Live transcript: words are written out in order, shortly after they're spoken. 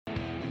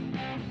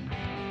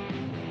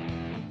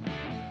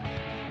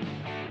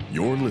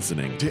You're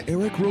listening to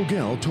Eric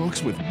Rogel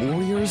Talks with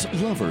Warriors,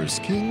 Lovers,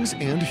 Kings,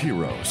 and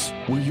Heroes,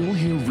 where you'll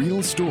hear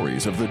real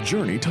stories of the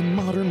journey to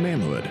modern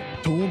manhood,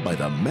 told by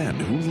the men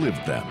who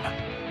lived them.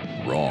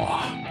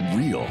 Raw,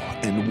 real,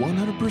 and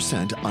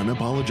 100%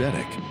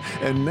 unapologetic.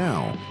 And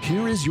now,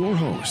 here is your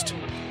host,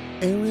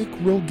 Eric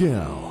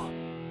Rogel.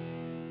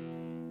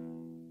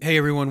 Hey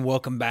everyone,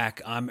 welcome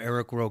back. I'm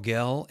Eric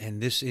Rogel,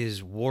 and this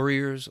is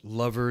Warriors,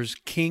 Lovers,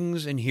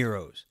 Kings, and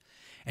Heroes.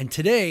 And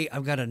today,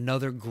 I've got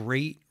another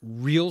great,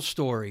 real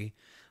story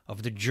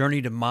of the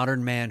journey to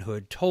modern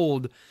manhood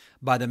told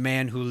by the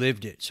man who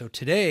lived it. So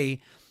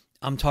today,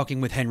 I'm talking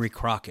with Henri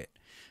Crockett.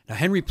 Now,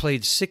 Henri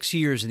played 6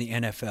 years in the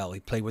NFL. He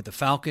played with the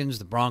Falcons,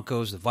 the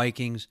Broncos, the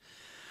Vikings.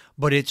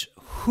 But it's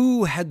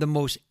who had the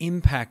most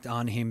impact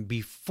on him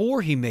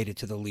before he made it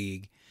to the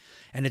league,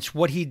 and it's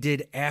what he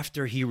did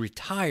after he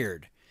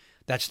retired.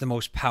 That's the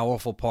most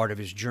powerful part of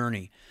his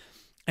journey.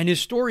 And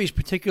his story is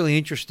particularly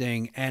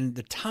interesting, and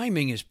the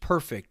timing is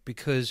perfect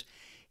because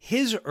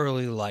his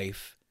early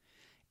life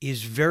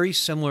is very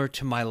similar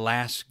to my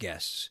last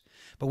guest's,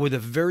 but with a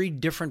very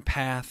different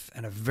path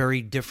and a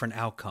very different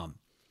outcome.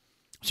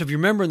 So if you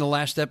remember in the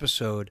last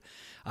episode,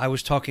 I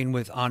was talking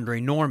with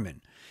Andre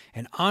Norman,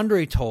 and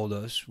Andre told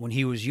us when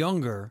he was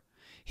younger,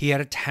 he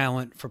had a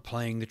talent for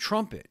playing the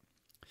trumpet.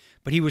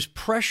 But he was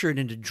pressured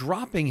into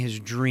dropping his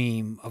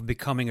dream of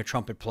becoming a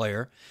trumpet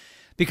player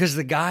because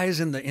the guys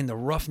in the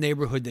rough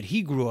neighborhood that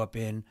he grew up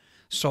in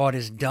saw it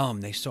as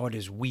dumb. They saw it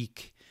as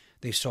weak.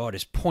 They saw it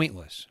as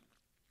pointless.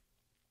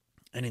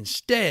 And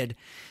instead,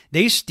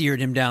 they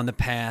steered him down the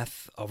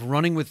path of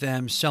running with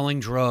them, selling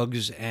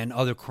drugs and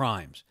other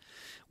crimes,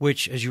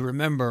 which, as you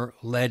remember,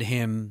 led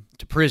him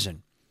to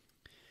prison.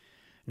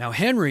 Now,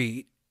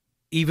 Henri,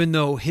 even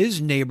though his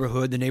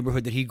neighborhood, the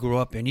neighborhood that he grew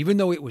up in, even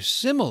though it was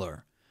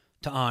similar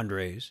to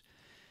Andre's,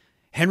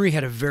 Henri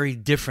had a very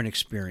different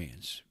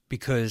experience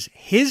because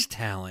his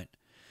talent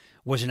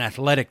was an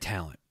athletic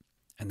talent.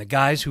 And the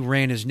guys who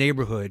ran his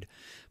neighborhood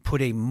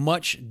put a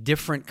much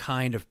different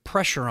kind of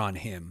pressure on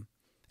him,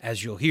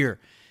 as you'll hear.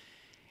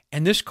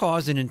 And this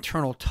caused an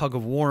internal tug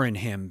of war in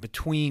him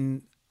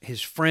between his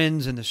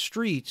friends in the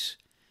streets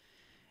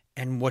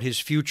and what his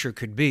future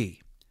could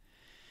be.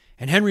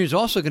 And Henri is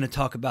also going to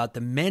talk about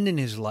the men in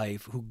his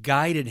life who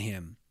guided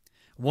him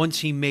once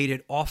he made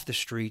it off the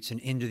streets and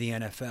into the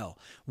NFL.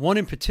 One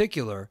in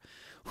particular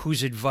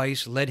whose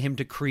advice led him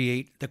to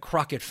create the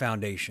Crockett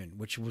Foundation,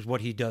 which was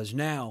what he does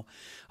now.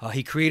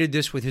 He created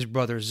this with his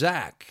brother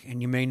Zach,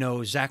 and you may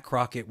know Zach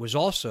Crockett was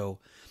also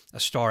a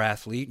star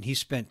athlete, and he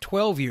spent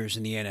 12 years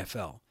in the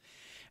NFL.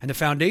 And the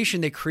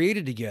foundation they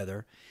created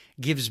together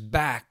gives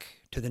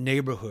back to the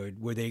neighborhood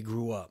where they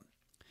grew up.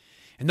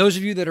 And those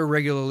of you that are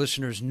regular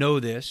listeners know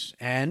this,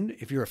 and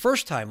if you're a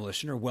first-time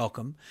listener,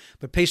 welcome,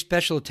 but pay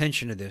special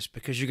attention to this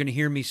because you're going to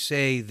hear me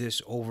say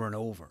this over and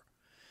over.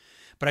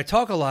 But I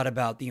talk a lot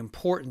about the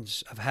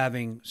importance of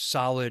having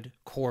solid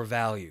core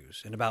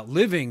values and about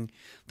living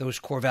those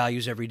core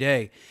values every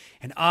day.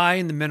 And I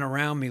and the men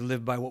around me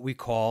live by what we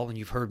call, and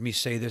you've heard me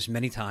say this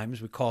many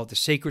times, we call it the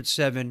Sacred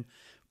 7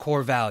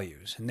 core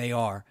values. And they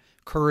are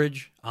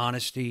courage,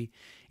 honesty,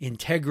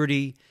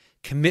 integrity,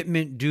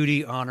 commitment,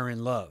 duty, honor,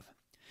 and love.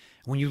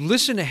 When you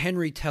listen to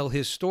Henri tell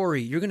his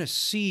story, you're going to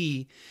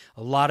see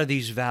a lot of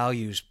these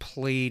values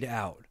played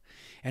out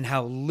and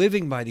how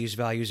living by these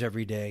values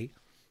every day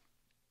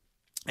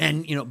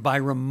and, by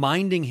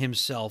reminding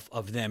himself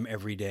of them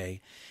every day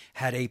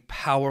had a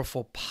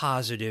powerful,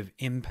 positive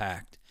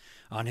impact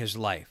on his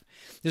life.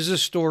 This is a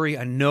story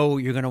I know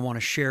you're going to want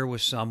to share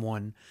with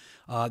someone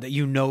that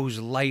you know's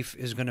life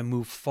is going to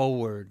move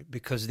forward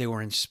because they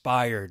were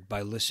inspired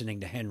by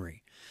listening to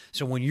Henri.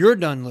 So when you're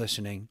done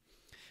listening,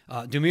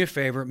 do me a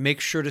favor,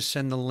 make sure to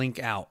send the link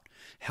out.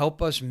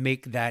 Help us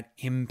make that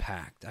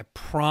impact. I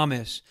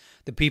promise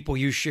the people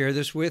you share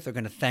this with are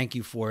going to thank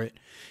you for it.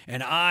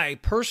 And I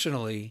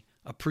personally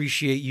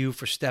appreciate you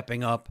for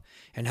stepping up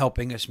and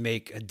helping us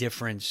make a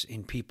difference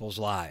in people's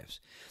lives.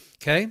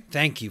 Okay?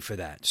 Thank you for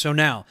that. So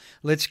now,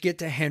 let's get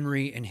to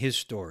Henri and his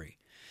story.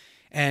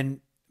 And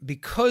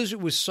because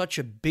it was such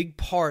a big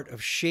part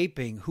of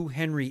shaping who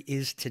Henri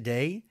is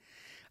today,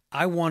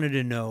 I wanted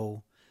to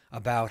know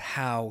about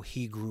how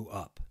he grew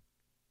up.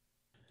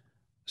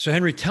 So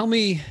Henri, tell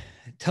me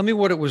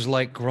what it was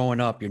like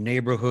growing up, your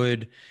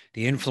neighborhood,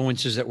 the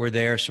influences that were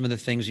there, some of the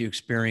things you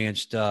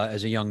experienced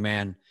as a young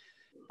man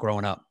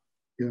growing up.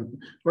 Yeah,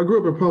 well, I grew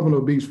up in Pompano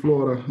Beach,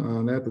 Florida.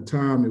 And at the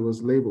time, it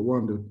was labeled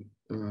one of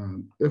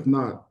the, if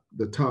not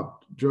the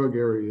top drug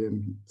area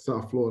in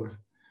South Florida.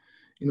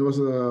 It was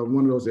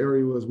one of those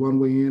areas was one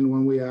way in,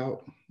 one way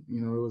out.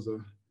 It was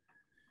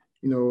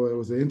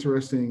an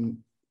interesting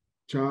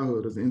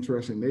childhood. It was an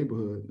interesting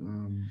neighborhood.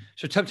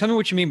 So tell me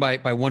what you mean by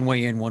one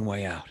way in, one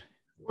way out.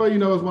 Well,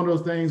 it's one of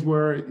those things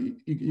where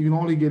you can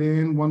only get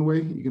in one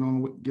way, you can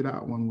only get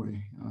out one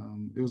way.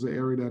 It was an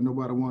area that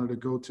nobody wanted to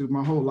go to.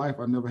 My whole life,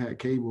 I never had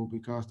cable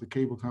because the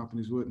cable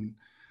companies wouldn't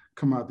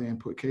come out there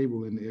and put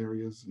cable in the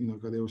areas,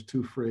 because they was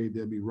too afraid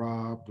they'd be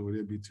robbed or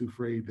they'd be too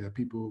afraid that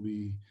people would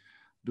be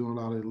doing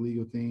a lot of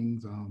illegal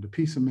things. The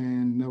pizza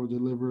man never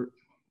delivered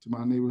to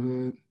my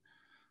neighborhood.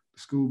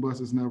 school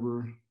buses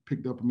never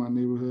picked up in my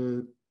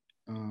neighborhood.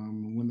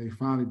 When they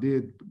finally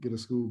did get a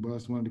school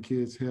bus, one of the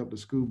kids helped the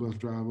school bus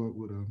drive up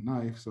with a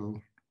knife. So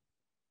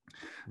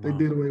they Wow.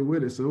 did away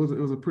with it. So it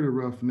was a pretty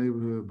rough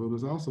neighborhood, but it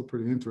was also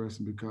pretty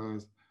interesting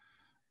because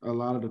a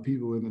lot of the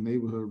people in the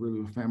neighborhood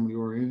really were family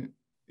oriented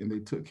and they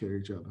took care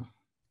of each other.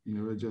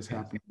 It just Yeah.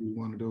 happened to be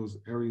one of those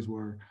areas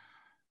where,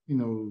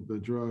 the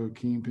drug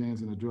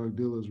kingpins and the drug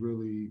dealers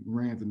really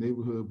ran the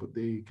neighborhood, but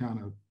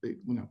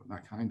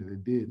not kind of, they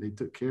did. They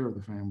took care of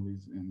the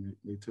families and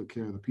they took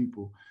care of the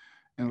people.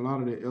 And a lot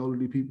of the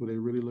elderly people, they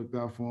really looked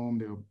out for them.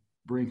 They'll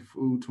bring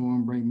food to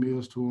them, bring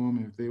meals to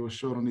them. If they were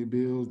short on their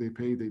bills, they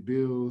paid their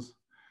bills.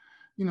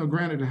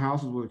 Granted, the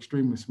houses were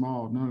extremely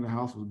small. None of the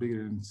houses was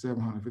bigger than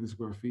 750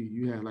 square feet.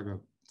 You had like a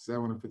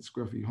 750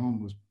 square feet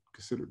home was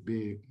considered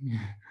big.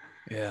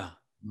 Yeah.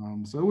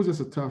 So it was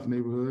just a tough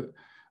neighborhood.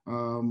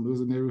 It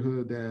was a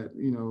neighborhood that,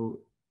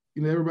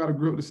 everybody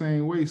grew up the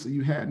same way. So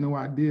you had no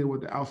idea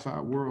what the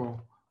outside world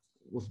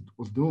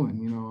was doing.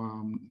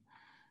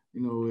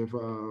 If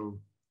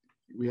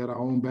we had our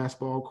own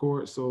basketball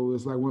court, so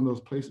it's like one of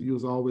those places you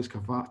was always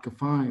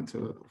confined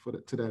to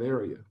that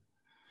area.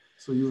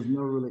 So you was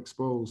never really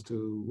exposed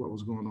to what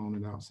was going on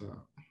in the outside.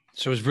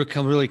 So it's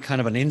become really kind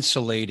of an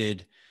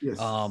insulated Yes.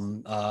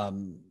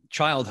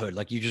 childhood.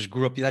 Like you just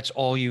grew up, that's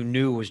all you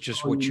knew was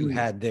just All what you you knew.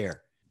 had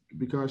there.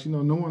 Because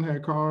no one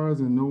had cars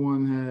and no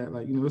one had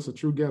it's a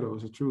true ghetto,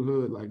 it's a true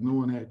hood. Like no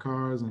one had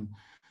cars and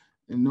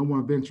no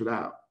one ventured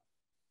out.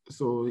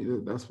 So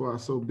that's why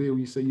it's so big. When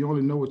you say you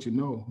only know what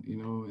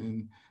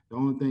and the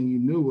only thing you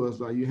knew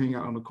was like you hang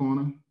out on the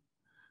corner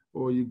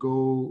or you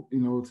go,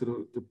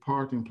 to the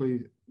park and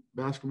play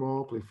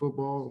basketball, play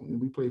football.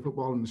 And we played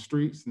football in the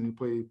streets and we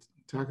played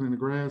tackling in the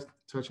grass,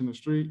 touching the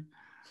street.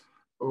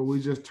 Or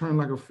we just turned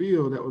like a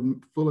field that was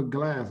full of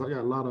glass. I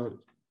got a lot of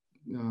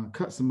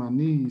cuts in my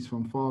knees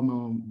from falling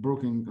on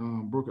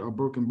a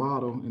broken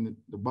bottle, and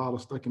the bottle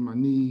stuck in my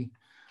knee,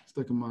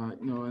 stuck in my,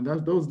 and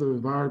those are the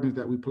environments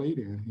that we played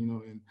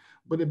in,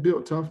 but it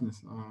built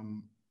toughness,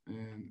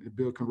 and it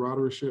built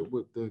camaraderie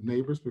with the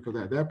neighbors, because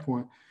at that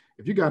point,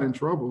 if you got in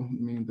trouble,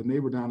 I mean, the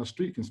neighbor down the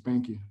street can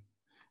spank you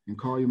and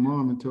call your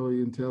mom and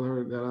tell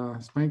her that I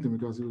spanked him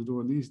because he was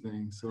doing these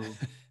things. So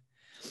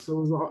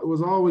it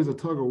was always a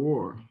tug of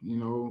war,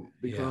 Yeah.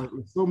 because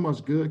so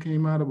much good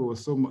came out of it,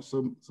 was so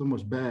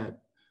much bad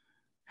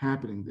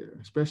happening there,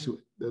 especially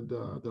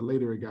the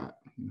later it got.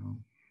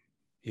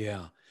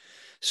 Yeah.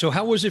 So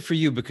how was it for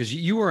you? Because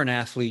you were an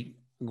athlete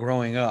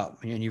growing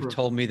up, and you've Correct.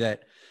 told me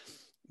that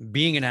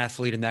being an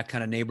athlete in that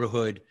kind of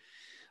neighborhood,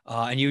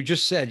 and you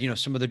just said,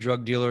 some of the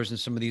drug dealers and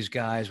some of these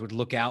guys would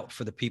look out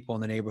for the people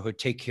in the neighborhood,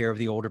 take care of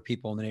the older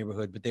people in the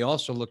neighborhood, but they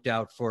also looked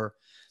out for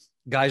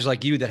guys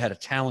like you that had a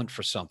talent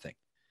for something,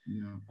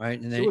 Yeah. right?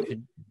 And So tell you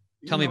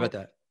me know, about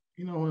that.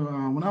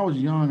 when I was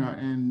young,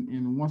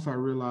 and once I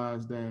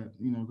realized that,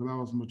 because I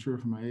was mature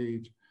for my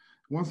age,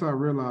 once I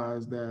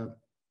realized that,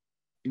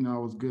 I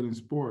was good in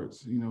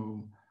sports,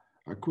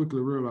 I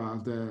quickly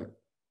realized that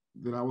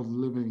I was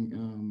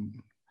living.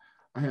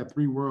 I had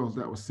three worlds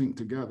that were synced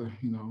together.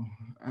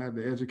 I had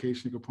the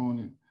education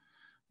component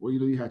where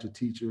you had your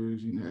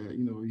teachers, you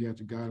had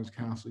your guidance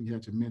counselor, you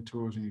had your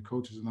mentors and your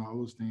coaches and all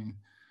those things.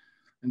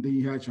 And then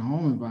you had your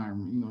home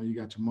environment. You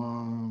got your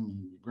mom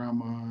and your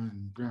grandma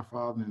and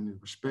grandfather, and the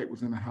respect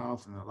was in the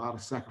house, and a lot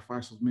of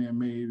sacrifices being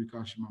made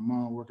because my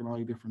mom working all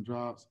these different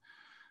jobs.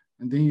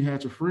 And then you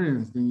had your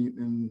friends,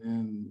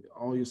 and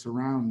all your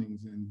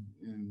surroundings,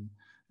 and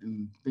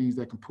things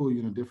that can pull you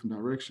in a different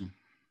direction.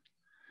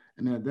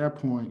 And at that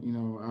point,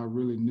 I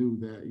really knew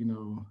that,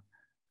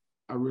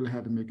 I really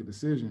had to make a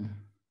decision,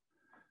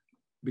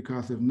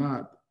 because if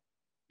not,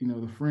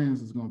 the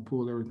friends is going to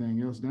pull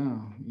everything else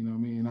down. What I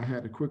mean? I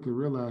had to quickly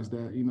realize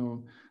that,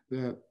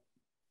 that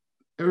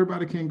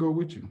everybody can't go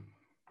with you.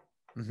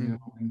 Mm-hmm.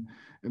 And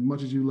as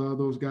much as you love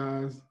those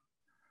guys,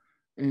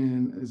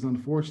 and it's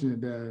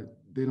unfortunate that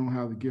they don't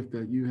have the gift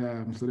that you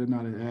have, and so they're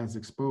not as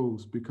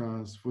exposed,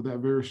 because for that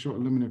very short,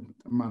 limited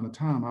amount of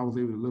time, I was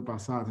able to live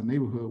outside the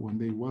neighborhood when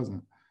they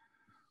wasn't.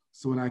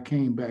 So when I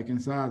came back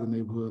inside the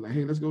neighborhood, like,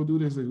 hey, let's go do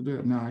this, let's do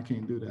that. No, I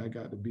can't do that. I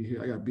got to be here.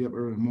 I got to be up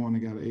early in the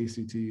morning. I got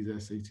ACTs,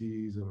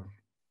 SATs,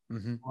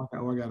 Mm-hmm.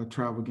 or I got a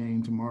travel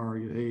game tomorrow,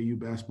 your AAU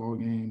basketball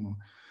game, or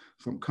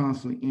so I'm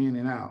constantly in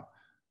and out.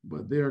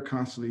 But they're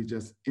constantly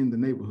just in the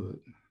neighborhood.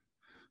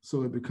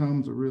 So it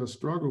becomes a real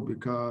struggle,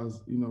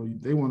 because,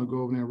 they want to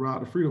go over there and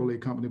rob the Frito-Lay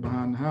company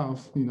behind the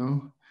house, and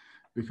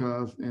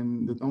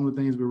the only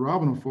things we're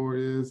robbing them for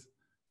is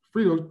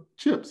Frito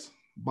chips,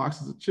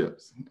 boxes of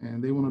chips.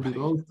 And they want to do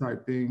Right. those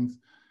type things.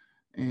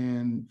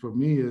 And for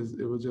me,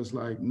 it was just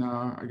like,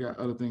 nah, I got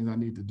other things I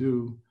need to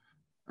do.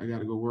 I got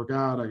to go work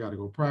out. I got to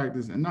go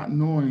practice, and not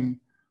knowing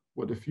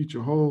what the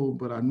future hold,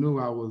 but I knew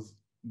I was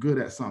good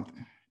at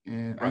something,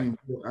 and Right.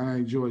 I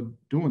enjoyed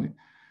doing it.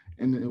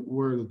 And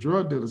where the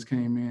drug dealers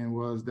came in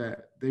was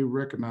that they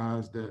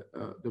recognized that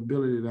the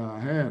ability that I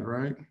had,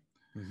 right?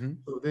 Mm-hmm.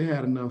 So they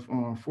had enough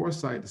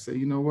foresight to say,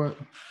 you know what,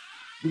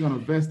 we're going to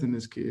invest in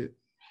this kid.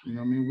 We're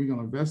going to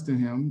invest in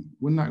him.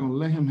 We're not going to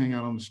let him hang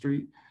out on the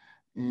street.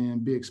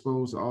 and be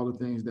exposed to all the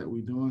things that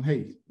we're doing.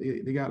 Hey,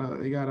 they got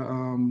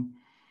a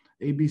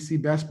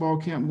ABC basketball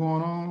camp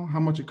going on. How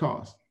much it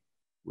costs?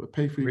 We'll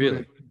pay for you.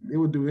 Really? They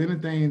would do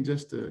anything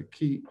just to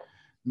keep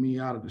me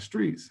out of the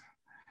streets.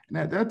 And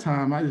at that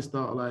time, I just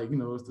thought like,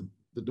 it's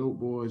the dope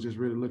boys just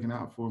really looking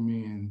out for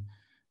me.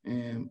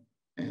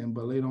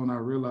 But later on, I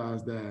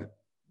realized that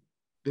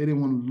they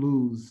didn't want to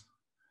lose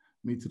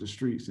me to the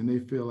streets, and they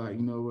feel like,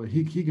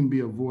 he can be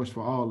a voice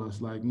for all of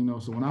us. Like,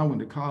 so when I went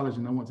to college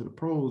and I went to the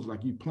pros,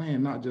 like you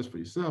playing not just for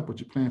yourself,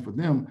 but you're playing for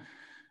them.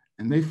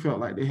 And they felt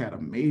like they had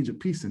a major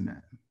piece in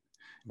that.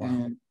 Wow.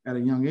 And at a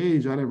young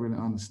age, I didn't really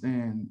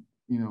understand,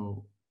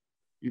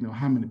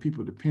 how many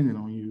people depended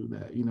on you,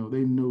 that, they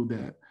knew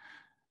that,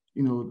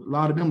 a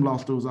lot of them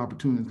lost those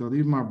opportunities. Because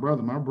even my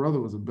brother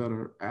was a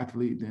better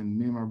athlete than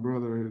me and my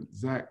brother,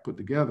 Zach, put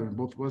together, and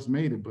both of us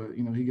made it. But,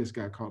 he just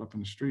got caught up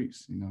in the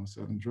streets,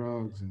 selling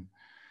drugs. And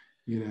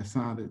he had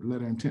signed a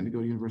letter of intent to go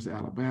to the University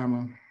of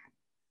Alabama.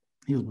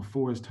 He was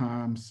before his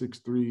time,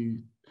 6'3",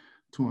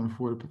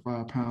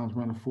 245 pounds,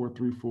 running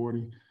 4.3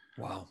 40.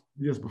 Wow.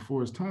 Just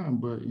before his time,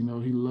 but, he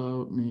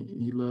loved me.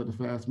 He loved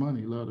the fast money.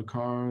 He loved the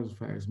cars,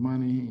 fast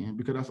money. And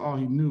because that's all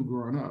he knew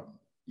growing up,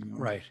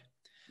 Right.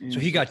 So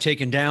he got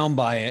taken down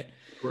by it.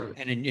 Correct.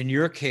 And in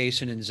your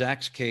case, and in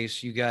Zach's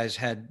case, you guys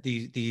had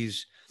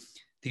these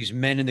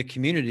men in the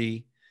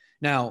community.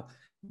 Now,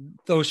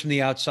 those from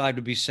the outside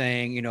would be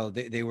saying,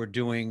 they were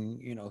doing,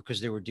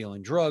 because they were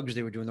dealing drugs,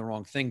 they were doing the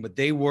wrong thing, but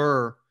they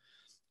were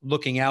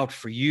looking out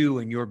for you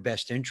and your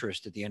best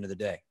interest at the end of the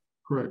day.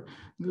 Correct.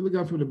 They look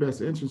out for the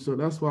best interest. So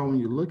that's why when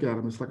you look at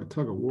them, it's like a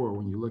tug of war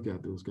when you look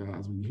at those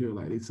guys, when you hear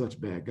like they're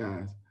such bad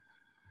guys.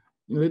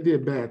 They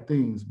did bad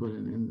things, but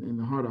in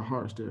the heart of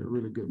hearts, they're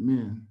really good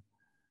men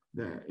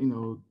that,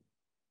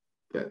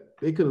 that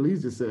they could at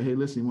least just say, hey,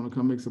 listen, you want to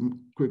come make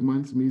some quick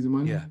money, some easy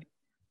money? Yeah.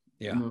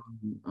 Yeah.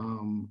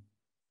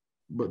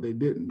 But they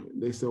didn't.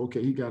 They said,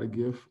 okay, he got a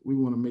gift. We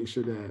want to make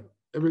sure that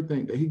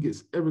he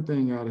gets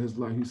everything out of his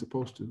life he's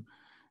supposed to.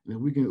 And if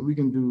we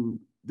can do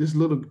this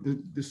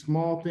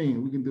small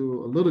thing, we can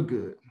do a little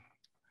good,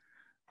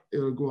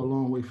 it'll go a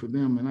long way for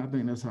them. And I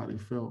think that's how they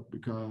felt,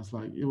 because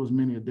like it was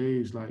many a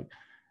days, like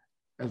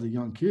as a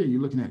young kid,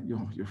 you're looking at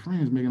your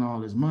friends making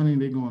all this money.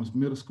 They going to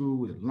middle school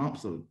with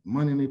lumps of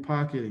money in their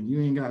pocket, and you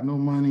ain't got no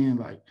money.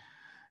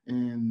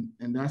 And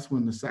that's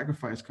when the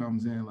sacrifice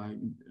comes in. Like,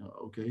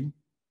 okay,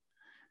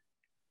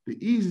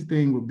 the easy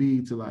thing would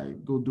be to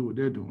like go do what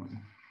they're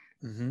doing.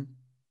 Mm-hmm.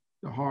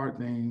 The hard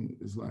thing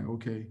is like,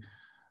 okay,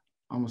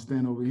 I'm gonna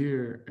stand over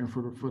here, and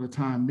for the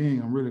time being,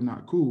 I'm really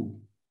not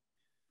cool.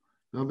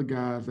 The other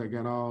guys that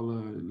got all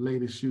the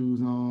latest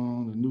shoes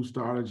on, the new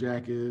starter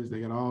jackets,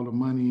 they got all the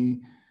money.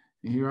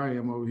 And here I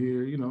am over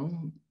here,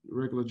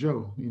 regular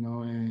Joe,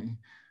 and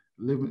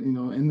living,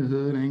 in the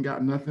hood, ain't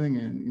got nothing,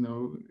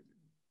 and,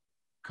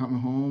 coming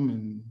home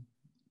and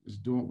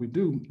just doing what we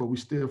do, but we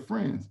still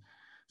friends.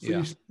 So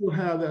You still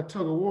have that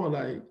tug of war,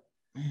 like,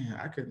 man,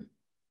 I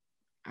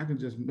can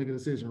just make a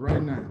decision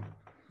right now.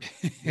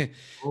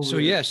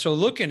 So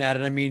looking at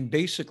it, I mean,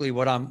 basically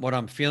what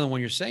I'm feeling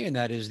when you're saying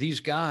that is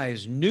these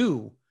guys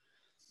knew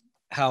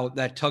how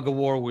that tug of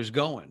war was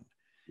going.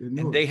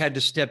 And they had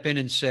to step in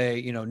and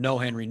say, no,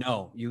 Henry,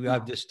 no, you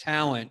have this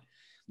talent.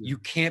 You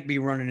can't be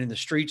running in the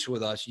streets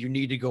with us. You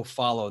need to go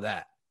follow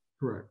that.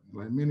 Correct.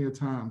 Like many a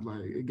times,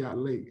 like it got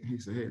late. He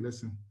said, hey,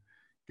 listen,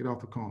 get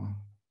off the corner.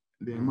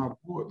 And then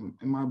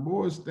my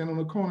boys stand on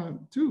the corner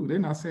too. They're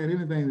not saying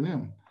anything to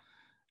them.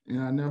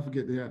 And I never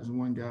forget, they had this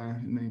one guy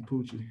named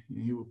Poochie,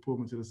 and he would pull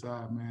me to the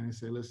side, man. He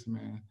said, listen,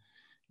 man,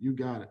 you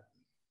got it.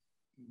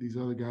 These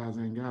other guys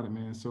ain't got it,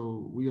 man.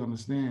 So we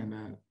understand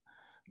that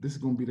this is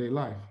going to be their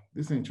life.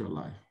 This ain't your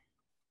life.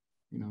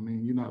 What I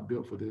mean? You're not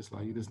built for this.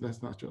 Like,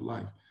 that's not your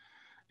life.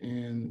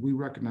 And we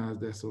recognize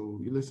that. So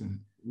you listen,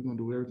 we're going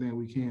to do everything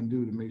we can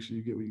do to make sure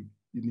you get what you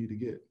need to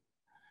get.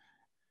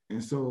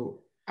 And so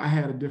I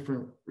had a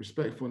different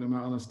respect for them.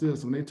 I understood.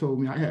 So when they told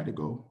me I had to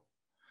go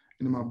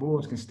and my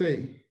boys can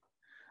stay,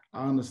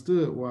 I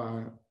understood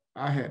why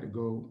I had to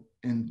go,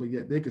 but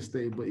yet they could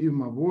stay. But even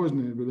my boys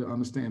didn't really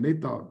understand. They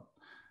thought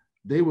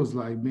they was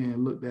like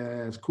being looked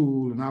at as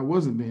cool, and I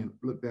wasn't being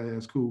looked at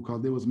as cool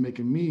because they was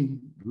making me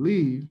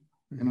leave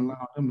and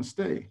allow them to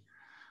stay.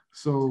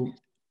 So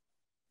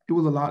it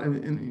was a lot.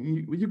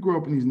 And when you grow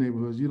up in these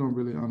neighborhoods, you don't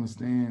really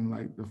understand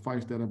like the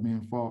fights that are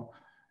being fought.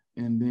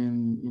 And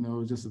then,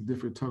 it's just a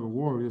different tug of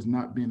war. It's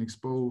not being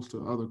exposed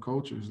to other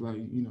cultures. Like,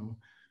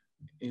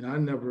 and I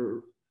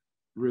never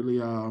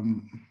really,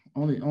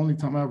 only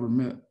time I ever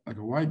met like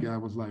a white guy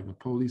was like a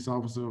police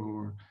officer,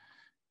 or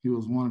he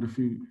was one of the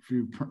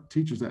few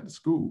teachers at the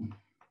school,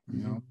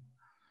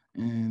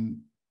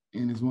 and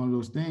it's one of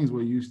those things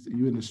where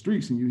you're in the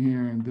streets and you're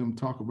hearing them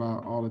talk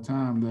about all the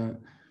time that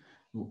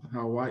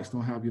how whites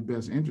don't have your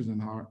best interest in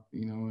heart,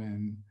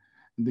 and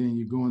then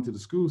you go into the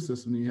school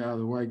system and you have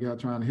the white guy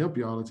trying to help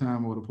you all the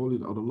time, or the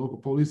police or the local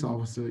police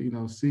officer,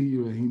 see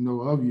you and he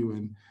know of you,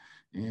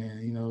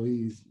 and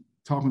he's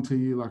talking to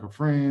you like a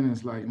friend. And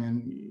it's like,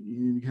 man,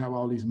 you have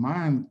all these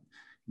mind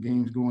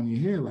games going in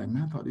your head. Like,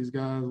 man, I thought these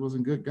guys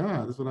wasn't good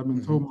guys. That's what I've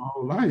been told my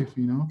whole life,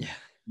 Yeah.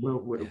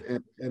 But Yeah.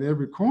 at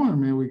every corner,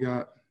 man, we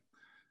got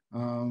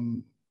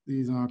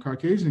these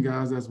Caucasian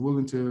guys that's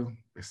willing to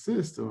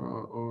assist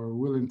or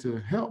willing to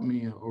help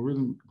me or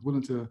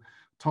willing to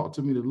talk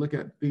to me to look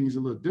at things a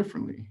little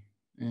differently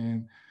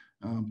and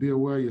be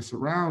aware of your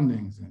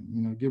surroundings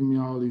and, giving me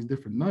all these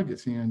different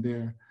nuggets here and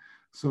there.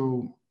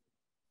 So,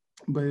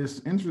 but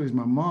it's interesting.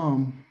 My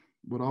mom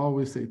would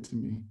always say to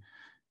me,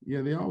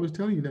 yeah, they always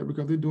tell you that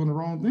because they're doing the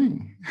wrong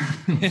thing.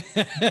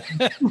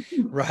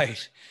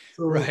 Right.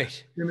 So,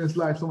 Right. and it's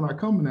like, so when I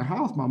come in the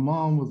house, my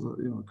mom was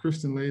a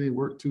Christian lady,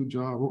 worked 2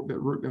 jobs,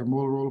 worked at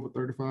Motorola for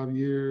 35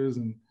 years,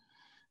 and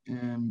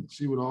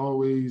she would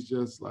always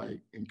just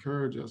like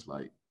encourage us,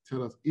 like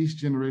tell us each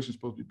generation is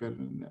supposed to be better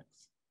than the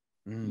next.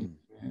 Mm.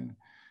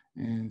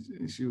 And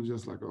she was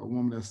just like a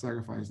woman that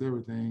sacrificed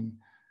everything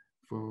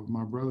for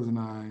my brothers and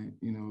I,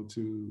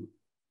 to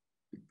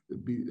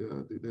be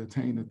to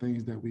attain the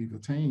things that we've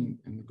attained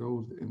and the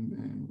goals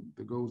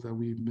that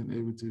we've been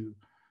able to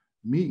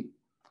meet.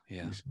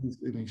 Yeah.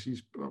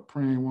 She's a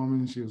praying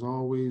woman. She was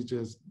always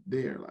just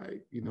there.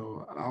 Like, I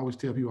always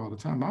tell people all the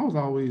time,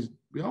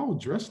 we all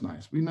dress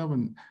nice. We never,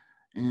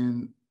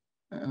 and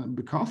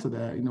because of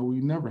that, we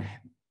never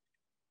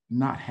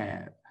not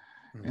had.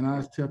 Mm-hmm. And I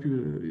just tell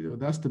people,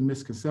 that's the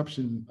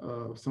misconception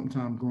of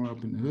sometimes growing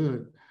up in the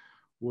hood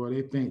where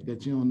they think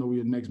that you don't know where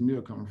your next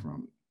meal coming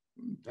from.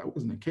 That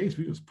wasn't the case.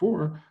 We was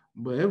poor,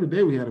 but every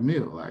day we had a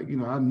meal. Like,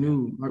 I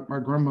knew my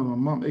grandmother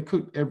and my mom, they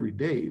cooked every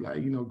day.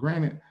 Like,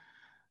 granted,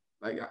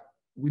 like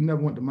we never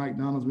went to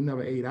McDonald's, we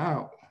never ate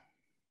out,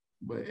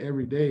 but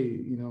every day,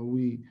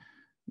 we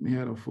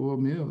had a full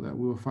meal that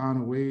we'll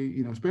find a way,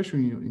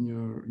 especially in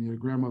your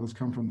grandmothers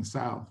come from the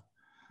South.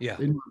 Yeah.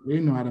 They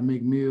know how to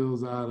make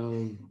meals out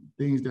of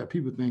things that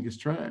people think is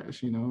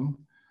trash,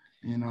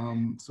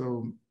 and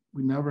so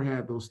we never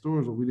had those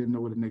stores where we didn't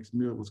know where the next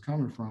meal was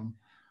coming from.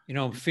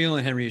 I'm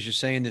feeling, Henry, as you're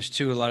saying this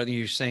too, a lot of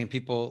you saying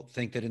people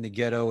think that in the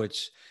ghetto,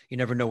 you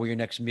never know where your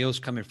next meal's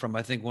coming from.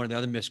 I think one of the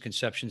other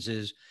misconceptions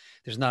is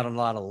there's not a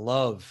lot of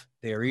love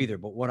there either.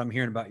 But what I'm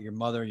hearing about your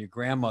mother and your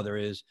grandmother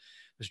is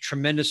there's a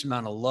tremendous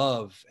amount of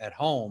love at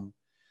home.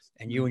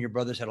 And you and your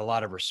brothers had a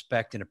lot of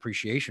respect and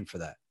appreciation for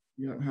that.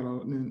 Yeah,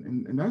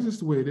 and that's just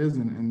the way it is.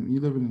 And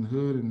you live in the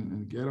hood and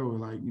the ghetto,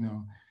 like,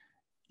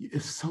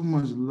 it's so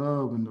much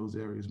love in those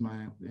areas,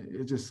 man.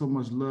 It's just so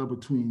much love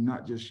between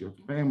not just your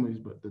families,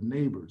 but the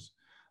neighbors.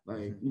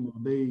 Like,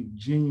 they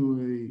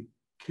genuinely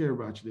care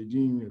about you. They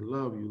genuinely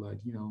love you.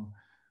 Like,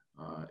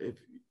 if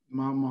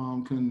my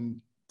mom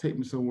couldn't take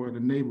me somewhere,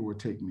 the neighbor would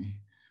take me.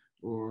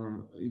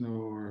 Or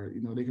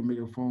they can make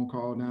a phone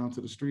call down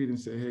to the street and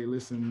say, hey,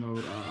 listen,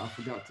 I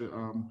forgot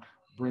to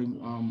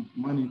bring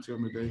money to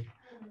him today.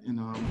 And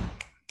I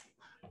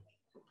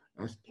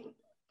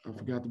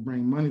forgot to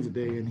bring money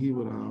today, and he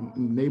would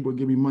neighbor would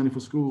give me money for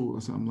school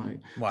or something like.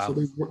 Wow. So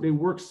they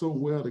worked so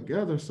well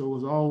together. So it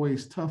was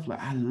always tough.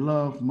 Like, I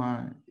love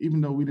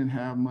even though we didn't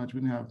have much,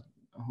 we didn't have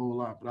a whole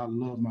lot, but I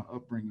love my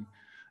upbringing.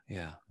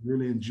 Yeah. I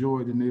really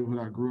enjoyed the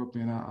neighborhood I grew up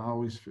in. I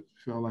always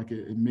felt like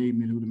it made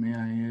me who the man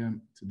I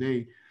am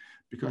today,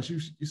 because you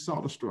saw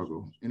the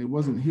struggle, and it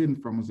wasn't hidden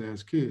from us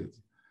as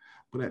kids.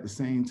 But at the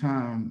same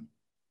time,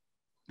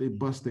 they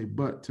bust their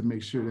butt to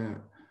make sure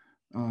that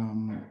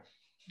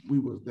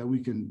we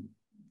can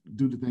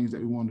do the things that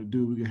we wanted to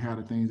do. We can have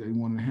the things that we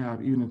wanted to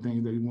have, even the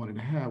things that we wanted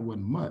to have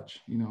wasn't much.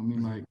 You know what I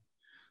mean?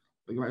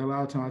 Mm-hmm. Like a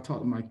lot of times I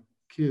talk to my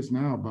kids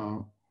now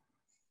about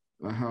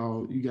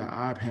how you got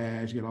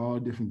iPads, you got all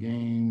different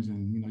games,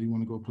 and you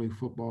want to go play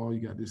football. You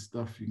got this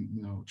stuff,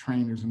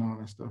 trainers and all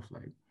that stuff.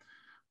 Like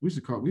we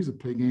used to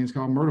play games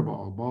called murder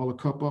ball a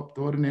cup up,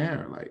 throw it in the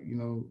air,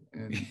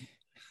 and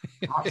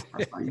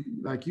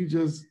like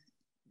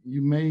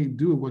you may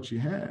do what you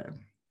had.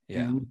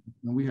 Yeah. And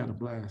we had a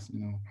blast,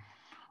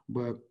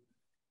 but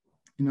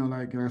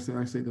like I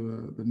said,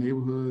 the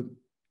neighborhood,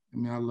 I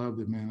mean, I loved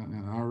it, man.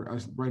 And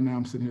right now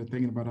I'm sitting here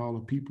thinking about all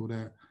the people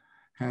that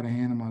had a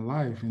hand in my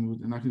life,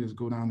 and I could just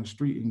go down the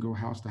street and go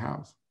house to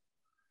house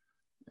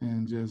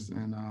and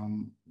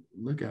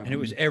look at them. And it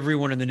was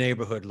everyone in the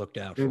neighborhood looked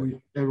out for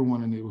you.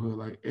 Everyone in the neighborhood,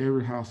 like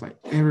every house, like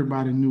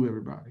everybody knew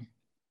everybody.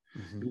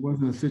 Mm-hmm. It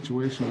wasn't a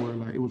situation where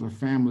like it was a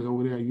family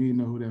over there, you didn't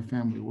know who that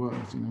family was,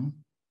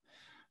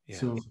 Yeah.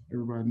 So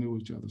everybody knew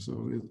each other.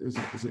 So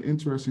it's an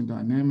interesting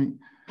dynamic,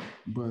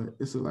 but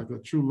it's like a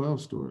true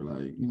love story.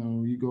 Like,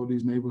 you go to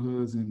these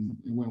neighborhoods and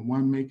when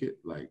one make it,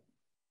 like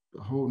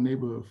the whole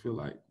neighborhood feel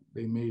like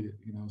they made it,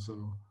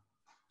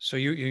 So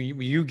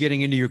you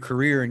getting into your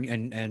career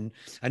and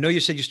I know you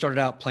said you started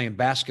out playing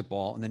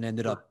basketball and then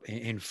ended up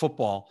in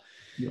football.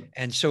 Yeah.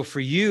 And so for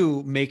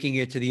you, making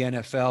it to the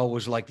NFL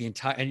was like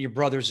and your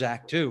brother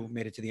Zach too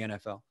made it to the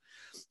NFL.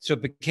 So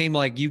it became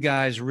like you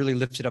guys really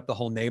lifted up the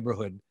whole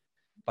neighborhood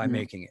by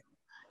making it.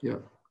 Yeah,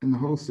 in the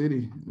whole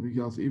city,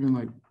 because even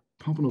like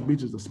Pompano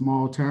Beach is a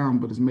small town,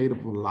 but it's made up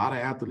of a lot of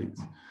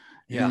athletes.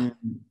 Yeah.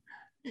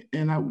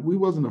 And we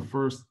wasn't the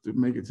first to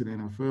make it to the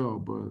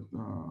NFL, but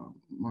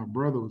my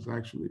brother was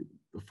actually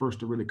the first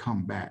to really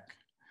come back.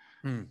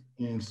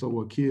 And so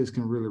what kids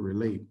can really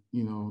relate,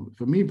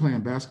 for me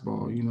playing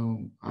basketball,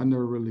 I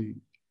never really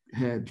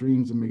had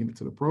dreams of making it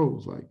to the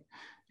pros. Like,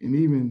 and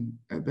even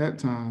at that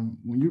time,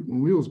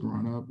 when we was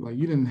growing up, like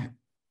you didn't,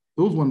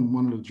 those wasn't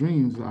one of the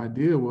dreams. The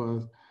idea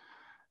was,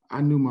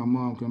 I knew my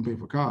mom couldn't pay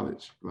for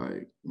college.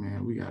 Like,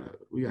 man, we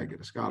gotta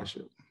get a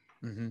scholarship.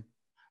 Mm-hmm.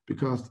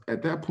 Because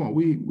at that point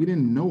we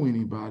didn't know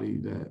anybody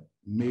that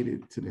made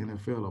it to the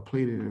NFL or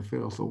played in the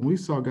NFL. So when we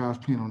saw guys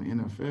playing on the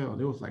NFL,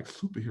 they was like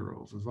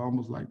superheroes. It's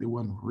almost like they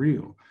wasn't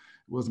real.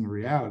 It wasn't a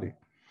reality.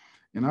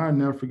 And I'll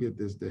never forget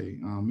this day.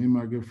 Me and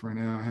my good friend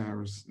Al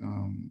Harris,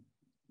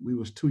 we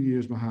was 2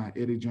 years behind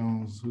Eddie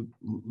Jones, who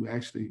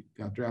actually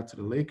got drafted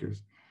to the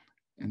Lakers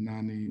in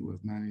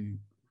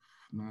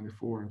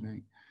 94, I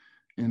think.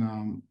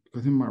 And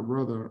because him and my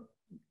brother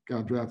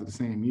got drafted the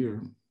same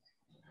year.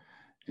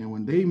 And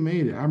when they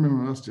made it, I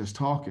remember us just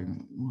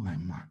talking. We were like,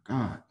 my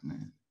God,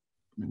 man.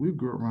 I mean, we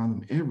grew around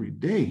them every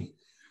day.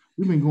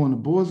 We've been going to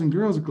Boys and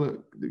Girls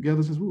Club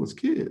together since we was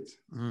kids.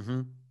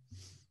 Mm-hmm.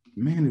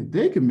 Man, if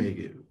they can make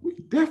it, we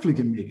definitely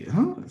can make it,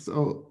 huh?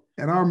 So,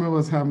 and I remember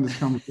us having this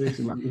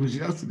conversation like it was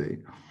yesterday.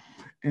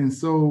 And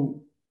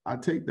so I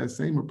take that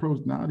same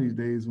approach now these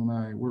days when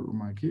I work with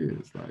my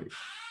kids. Like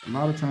a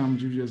lot of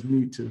times you just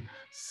need to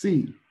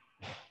see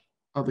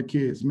other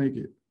kids make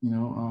it, you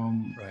know.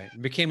 Right.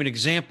 It became an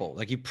example.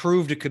 Like you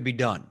proved it could be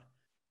done.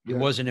 It Yeah.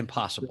 wasn't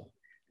impossible.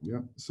 Yeah.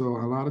 So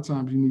a lot of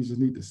times you just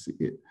need to see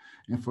it.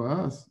 And for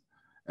us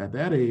at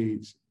that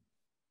age,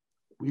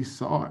 we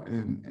saw it.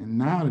 And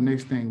now the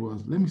next thing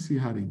was, let me see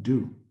how they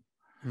do.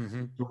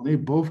 Mm-hmm. So when they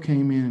both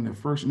came in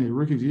their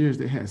rookie years,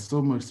 they had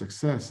so much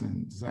success.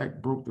 And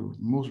Zach broke the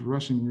most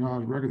rushing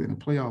yards record in the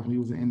playoffs when he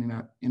was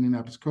an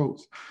Indianapolis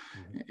Colts.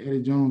 Mm-hmm. And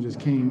Eddie Jones just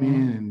came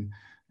in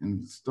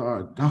and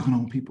started dunking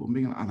on people.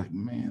 I'm like,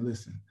 man,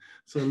 listen.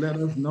 So let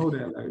us know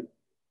that like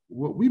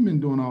what we've been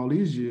doing all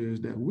these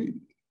years, that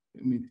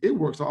it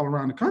works all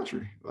around the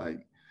country.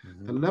 Like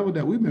mm-hmm. the level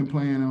that we've been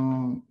playing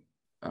on,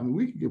 I mean,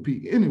 we can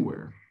compete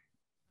anywhere.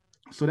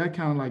 So that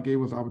kind of like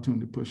gave us the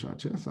opportunity to push our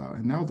chests out.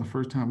 And that was the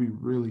first time we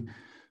really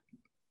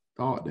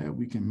thought that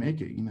we can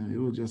make it. You know, it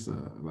was just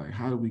like,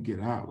 how do we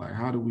get out? Like,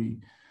 how do we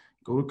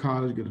go to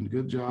college, get a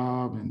good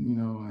job? And, you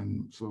know,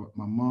 and so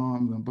my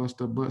mom done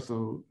bust her butt.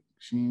 So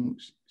she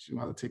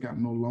wanted to take out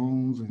no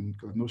loans, and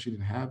because I know she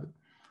didn't have it.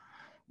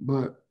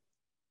 But.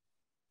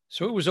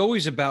 So it was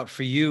always about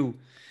for you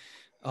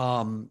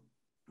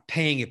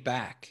paying it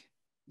back.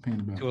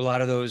 To a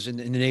lot of those in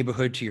the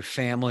neighborhood, to your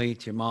family,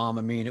 to your mom.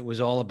 I mean, it was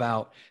all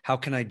about how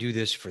can I do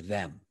this for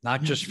them,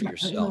 not just for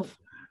yourself.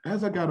 You know,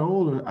 as I got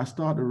older, I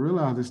started to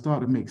realize it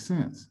started to make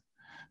sense.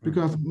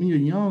 Because when you're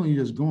young,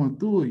 you're just going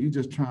through it. You're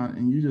just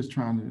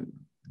trying to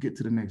get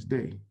to the next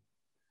day.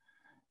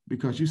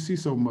 Because you see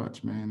so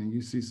much, man, and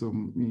you see so,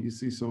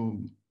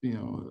 you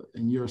know,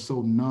 and you're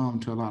so numb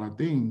to a lot of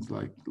things.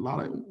 Like a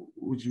lot of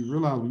what you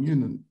realize when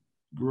you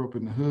grew up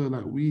in the hood,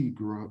 like we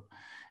grew up,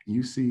 and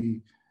you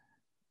see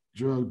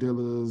drug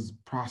dealers,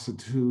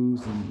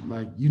 prostitutes, and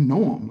like, you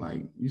know them.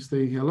 Like you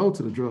say hello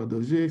to the drug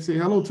dealers, you say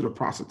hello to the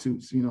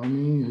prostitutes, you know what I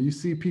mean? You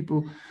see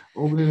people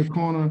over in the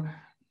corner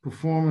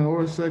performing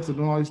oral sex and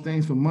doing all these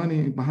things for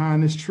money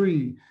behind this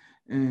tree,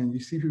 and you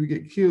see people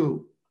get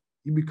killed,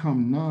 you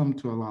become numb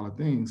to a lot of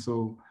things.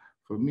 So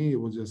for me, it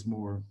was just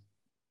more,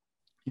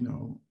 you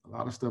know, a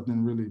lot of stuff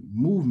didn't really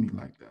move me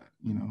like that,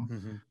 you know?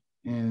 Mm-hmm.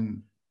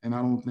 And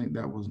I don't think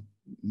that was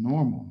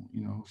normal,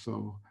 you know?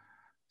 So,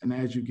 and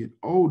as you get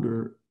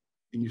older,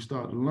 and you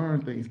start to learn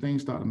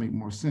things start to make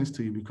more sense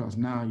to you, because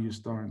now you're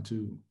starting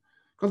to,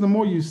 because the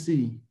more you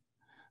see,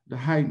 the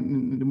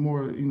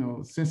more, you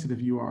know,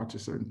 sensitive you are to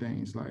certain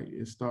things, like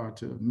it start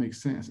to make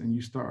sense, and you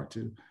start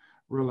to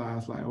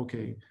realize like,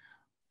 okay,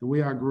 the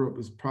way I grew up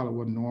is probably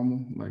wasn't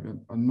normal. Like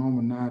a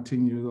normal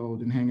 19 years old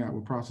didn't hang out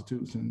with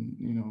prostitutes and,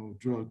 you know,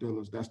 drug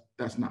dealers.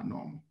 That's not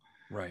normal.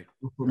 Right.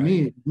 But for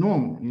me, it's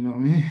normal, you know what I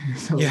mean?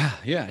 So yeah,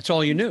 it's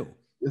all you knew.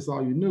 That's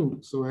all you knew.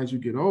 So as you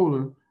get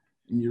older,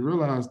 and you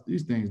realize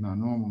these things not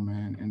normal,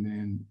 man. And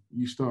then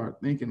you start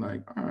thinking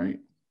like, all right,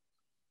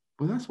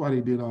 well, that's why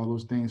they did all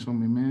those things for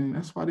me, man.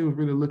 That's why they were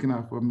really looking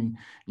out for me. And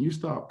you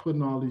start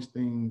putting all these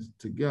things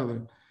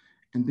together,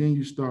 and then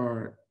you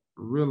start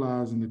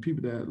realizing the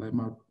people that, like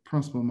my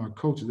principal, my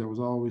coaches that was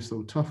always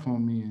so tough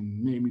on me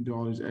and made me do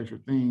all these extra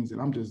things. And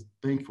I'm just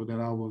thankful that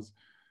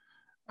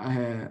I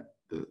had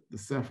the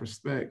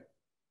self-respect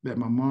that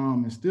my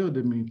mom instilled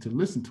in me to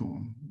listen to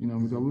them, you know,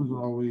 because we was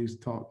always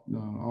taught,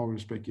 always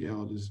respect your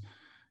elders.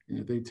 And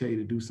if they tell you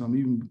to do something,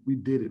 even we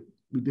did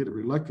it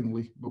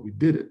reluctantly, but we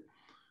did it.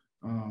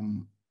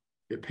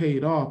 It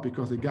paid off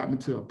because it got me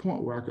to a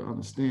point where I could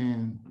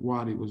understand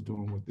why they was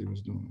doing what they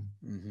was doing.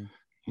 Mm-hmm.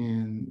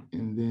 And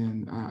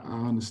then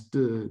I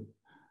understood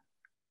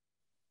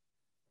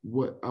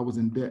what I was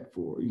in debt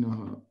for, you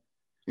know.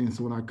 And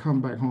so when I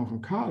come back home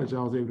from college,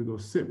 I was able to go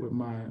sit with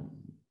my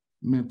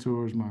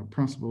mentors, my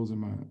principals,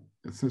 and my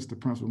assistant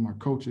principals, my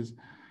coaches,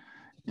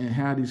 and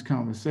have these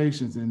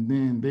conversations, and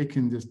then they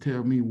can just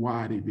tell me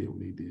why they did what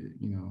they did,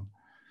 you know,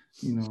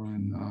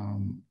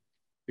 and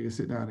they can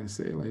sit down and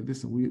say, like,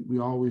 listen, we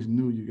always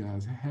knew you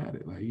guys had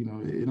it, like, you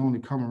know, it only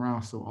come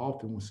around so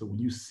often. So when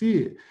you see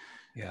it,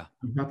 Yeah.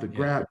 You have to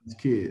grab these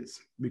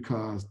kids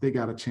because they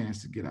got a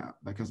chance to get out.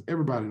 Like, because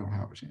everybody don't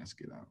have a chance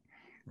to get out.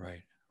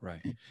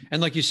 Right.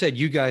 And like you said,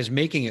 you guys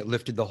making it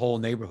lifted the whole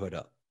neighborhood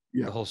up,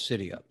 Yeah, the whole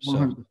city up. So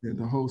 100%,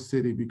 the whole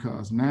city,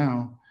 because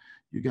now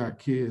you got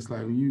kids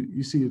like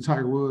you see the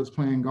Tiger Woods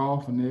playing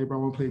golf and everybody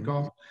want to play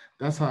golf.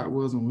 That's how it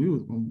was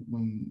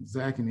when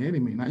Zach and Eddie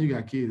made. Now you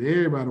got kids,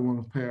 everybody want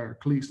a pair of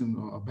cleats and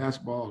a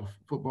basketball or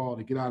football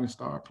to get out and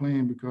start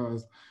playing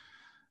because,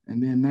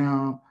 and then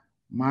now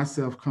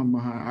myself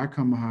I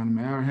come behind him,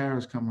 Aaron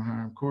Harris come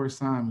behind him, Corey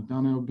Simon,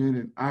 Donnell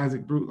Bennett,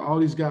 Isaac Bruce, all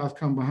these guys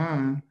come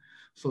behind.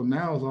 So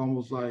now it's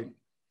almost like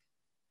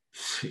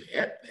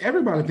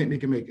everybody think they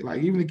can make it.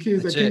 Like even the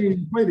kids that can't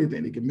even play, they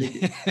think they can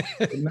make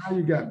it. And now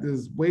you got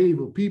this wave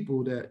of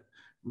people that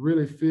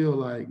really feel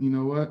like, you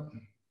know what,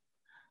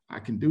 I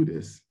can do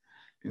this.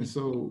 And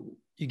so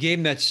you gave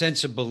them that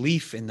sense of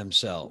belief in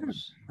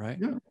themselves, right?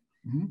 Yeah.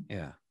 Mm-hmm.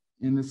 Yeah.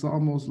 And it's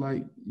almost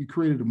like you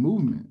created a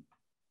movement.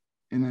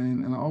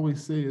 And I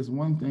always say it's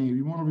one thing, if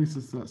you want to be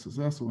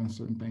successful in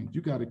certain things,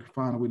 you got to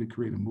find a way to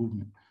create a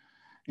movement.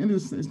 And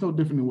it's no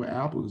different than what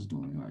Apple is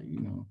doing. Like, you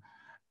know,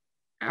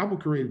 Apple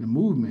created a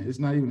movement. It's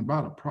not even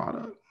about a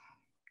product,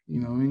 you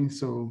know what I mean?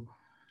 So,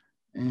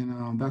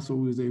 and that's what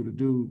we was able to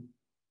do.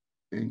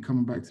 And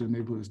coming back to the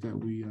neighborhoods that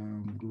we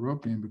grew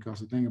up in,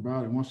 because the thing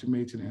about it, once we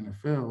made it to the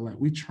NFL, like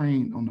we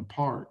trained on the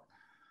part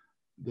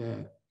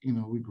that, you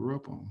know, we grew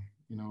up on.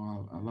 You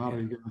know, a lot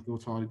of you guys go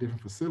to all the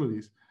different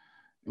facilities,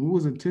 and we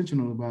was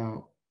intentional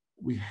about,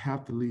 we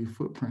have to leave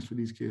footprints for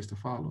these kids to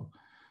follow,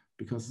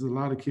 because there's a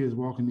lot of kids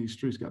walking these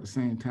streets got the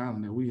same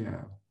talent that we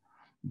have.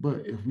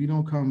 But if we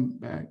don't come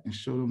back and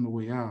show them the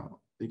way out,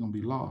 they're going to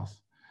be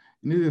lost.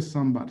 And there's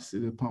something about the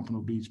city of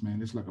Pompano Beach,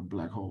 man. It's like a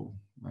black hole.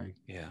 Like,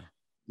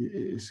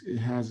 it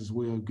has its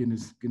way of getting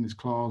its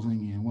claws in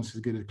you. And once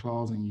it gets its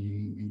claws in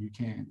you, and you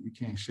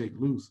can't shake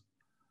loose.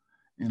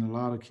 And a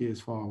lot of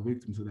kids fall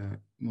victim to that.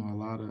 You know, a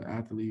lot of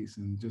athletes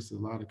and just a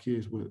lot of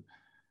kids with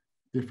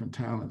different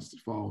talents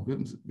fall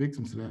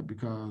victims to that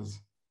because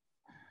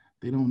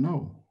they don't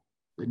know.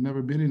 They've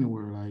never been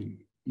anywhere.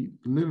 Like,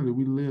 literally,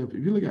 we live,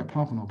 if you look at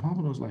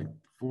Pompano is like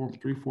 4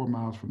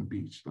 miles from the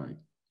beach. Like,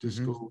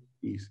 just go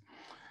east.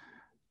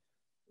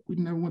 We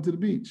never went to the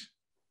beach.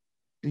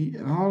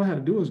 And all I had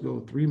to do was go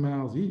 3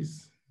 miles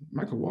east.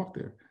 I could walk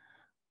there.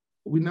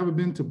 We never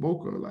been to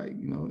Boca. Like,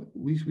 you know,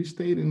 we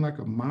stayed in like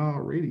a mile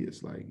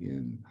radius. Like,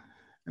 and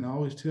I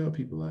always tell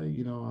people, like,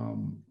 you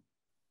know,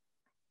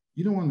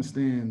 you don't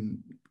understand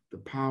the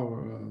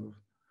power of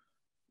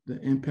the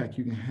impact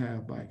you can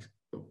have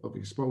of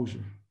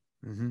exposure.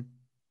 Mm-hmm.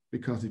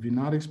 Because if you're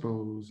not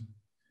exposed,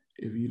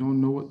 if you don't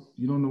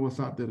know what's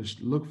out there to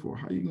look for,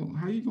 how you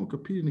gonna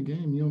compete in the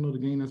game? You don't know the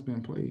game that's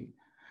been played.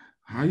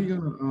 How you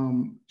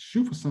gonna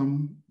shoot for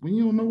something when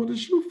you don't know what to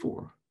shoot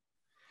for?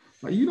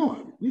 Like,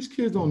 these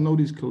kids don't know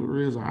these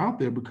careers are out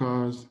there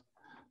because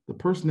the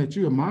person that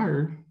you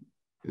admire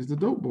is the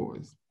dope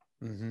boys.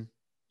 Mm-hmm.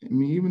 I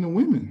mean, even the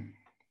women,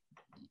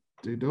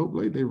 they dope,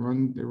 like they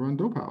run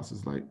dope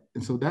houses. Like,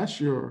 and so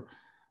that's your,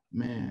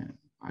 man,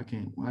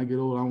 when I get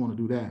old, I want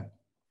to do that.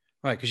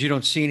 Right, because you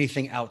don't see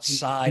anything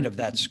outside of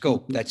that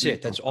scope. That's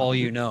it. That's all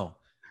you know.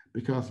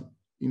 Because,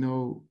 you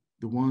know,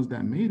 the ones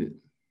that made it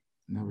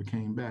never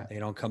came back. They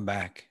don't come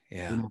back.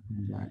 Yeah. They don't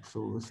come back.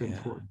 So it's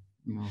important.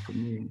 You know, for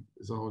me,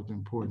 it's always been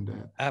important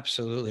that.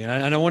 Absolutely.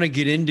 And I want to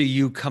get into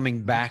you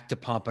coming back to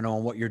Pompano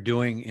and what you're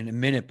doing in a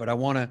minute, but I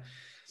want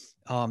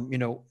to, you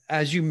know,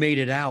 as you made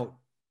it out,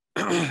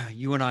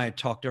 you and I had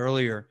talked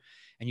earlier,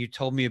 and you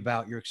told me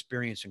about your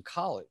experience in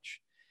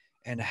college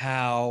and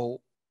how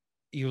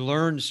you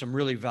learned some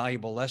really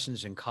valuable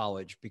lessons in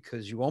college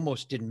because you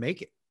almost didn't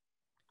make it.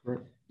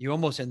 Correct. You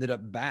almost ended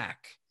up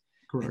back.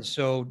 Correct. And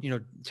so, you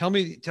know, tell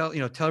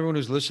everyone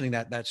who's listening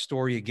that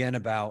story again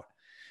about,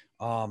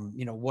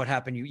 you know, what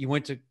happened. You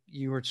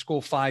were at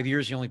school 5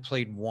 years. You only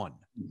played 1.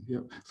 Yeah.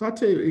 So I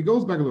tell you, it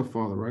goes back a little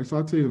farther, right? So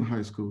I tell you, in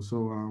high school.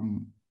 So,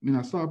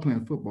 I started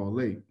playing football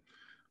late,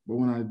 but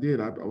when I did,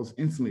 I was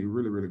instantly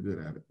really, really good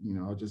at it. You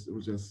know,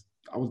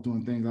 I was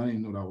doing things I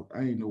didn't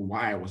know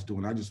why I was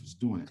doing. I just was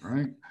doing it,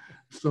 right?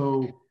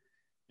 So,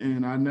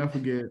 and I never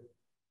forget,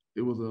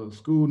 it was a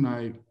school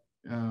night,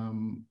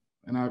 and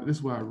this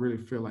is where I really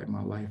feel like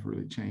my life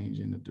really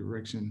changed, and the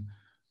direction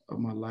of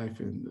my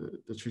life and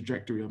the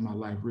trajectory of my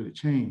life really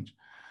changed.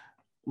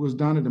 Was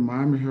down at the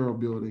Miami Herald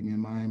building in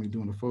Miami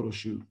doing a photo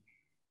shoot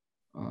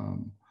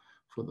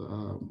for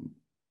the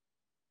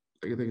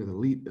I think it's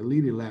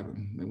Elite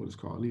 11. That's what it's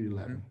called, Elite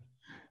 11.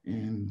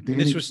 And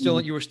this was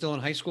you were still in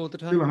high school at the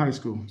time? Still in high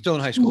school. Still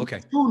in high school, okay.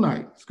 School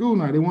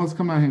night. They want us to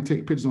come out here and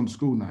take pictures on the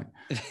school night.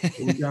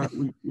 So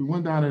we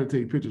went down there to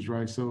take pictures,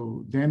 right?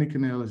 So Danny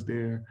Cannell is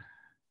there.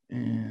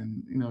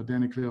 And, you know,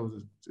 Danny Cannell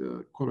was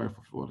a quarterback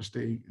for Florida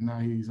State. And now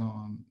he's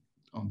on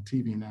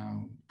TV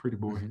now, pretty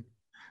boy.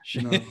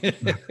 You know?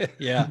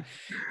 Yeah.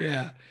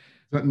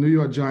 New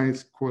York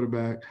Giants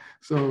quarterback.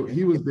 So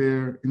he was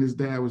there, and his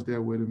dad was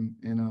there with him.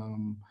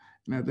 And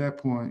at that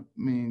point,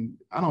 I mean,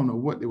 I don't know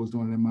what they was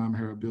doing in the Miami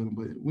Herald building,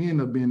 but we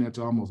ended up being there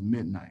till almost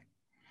midnight.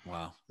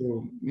 Wow.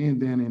 So me and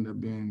Dan ended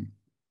up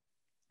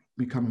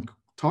becoming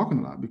talking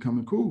a lot,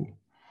 becoming cool.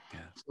 Yeah.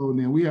 So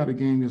then we had a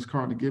game against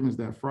Cardinal Gibbons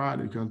that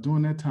Friday because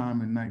during that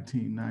time in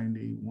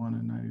 1991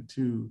 and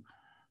 92,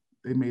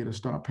 they made us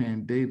start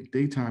paying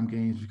daytime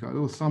games because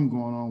there was something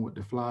going on with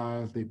the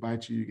flies. They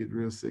bite you, you get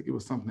real sick. It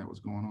was something that was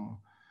going on.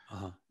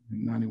 Uh-huh.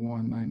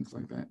 91, 90s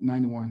like that,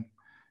 91.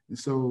 And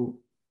so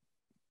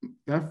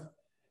that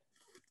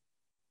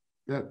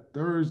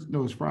Thursday, no,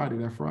 it was Friday.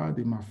 That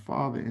Friday, my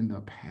father ended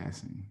up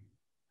passing.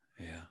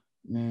 Yeah.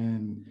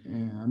 And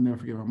I'll never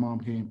forget, my mom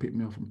came and picked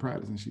me up from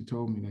practice, and she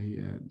told me that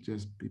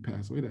he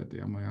passed away that day.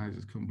 I'm like, I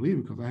just couldn't believe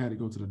it because I had to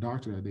go to the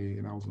doctor that day,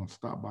 and I was going to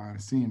stop by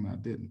and see him, and I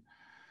didn't.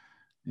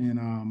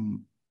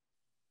 And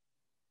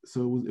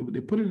so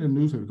they put it in the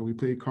newspaper because we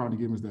played Cardinal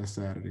Gibbons that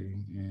Saturday,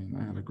 and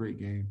I had a great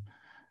game.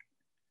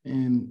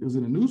 And it was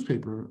in the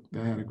newspaper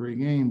that I had a great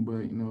game,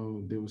 but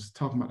they was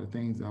talking about the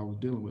things that I was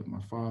dealing with.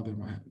 My father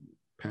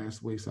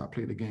passed away, so I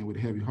played the game with a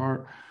heavy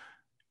heart.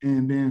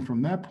 And then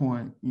from that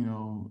point,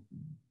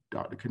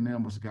 Dr. Cannell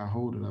must have got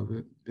hold of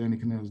it, Danny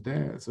Cannell's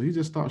dad. So he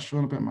just started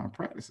showing up at my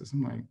practices.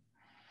 I'm like,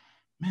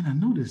 man, I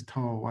know this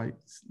tall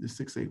this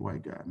 6'8"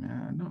 white guy,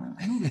 man.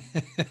 I know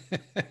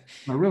this.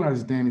 I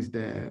realized it's Danny's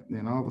dad.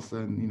 Then all of a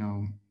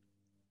sudden,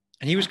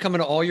 And he was coming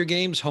to all your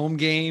games, home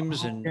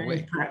games,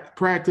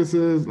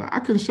 practices. Like, I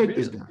couldn't shake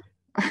this guy.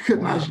 I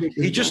could not shake this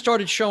guy. He just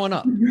started showing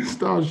up. He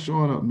started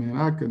showing up, man.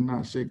 I could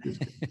not shake this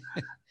guy.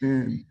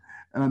 and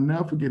I'll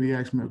never forget, he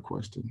asked me a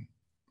question.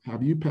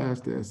 Have you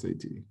passed the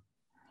SAT?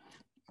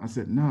 I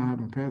said, no, I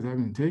haven't passed. I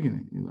haven't taken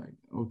it. He's like,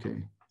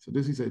 okay. So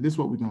he said, this is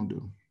what we're going to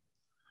do.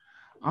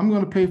 I'm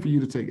going to pay for you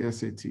to take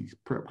SAT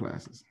prep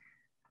classes.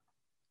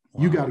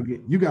 Wow. You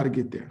got to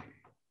get there.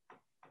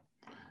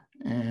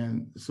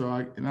 And so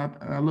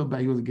I look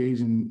back, he was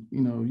gauging,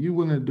 you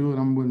willing to do it,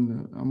 I'm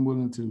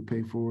willing to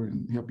pay for it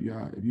and help you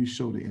out if you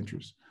show the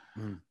interest.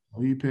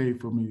 So he paid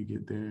for me to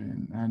get there,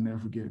 and I never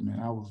forget, man,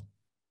 I was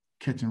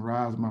catching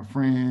rides with my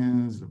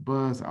friends, the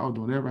bus, I was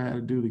doing whatever I had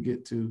to do to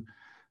get to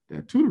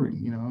that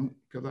tutoring,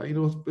 because it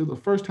was the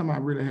first time I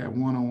really had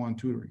one-on-one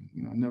tutoring.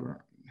 I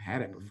never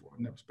had it before,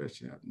 I never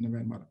had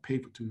anybody to pay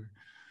for tutoring.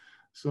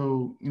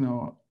 So,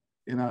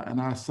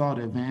 and I saw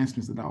the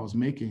advancements that I was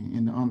making,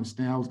 and to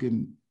understand, I was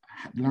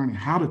learning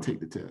how to take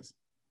the test.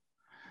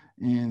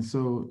 And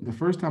so the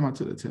first time I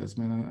took the test,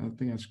 man, I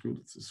think I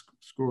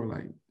scored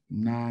like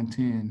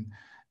 910,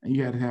 and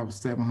you had to have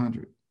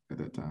 700 at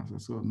that time. So I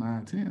scored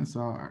 910.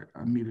 So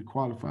I needed to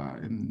qualify.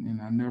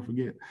 And I never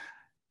forget,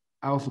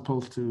 I was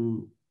supposed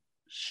to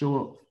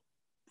show up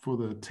for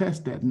the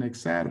test that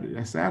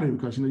Saturday,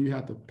 because, you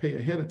have to pay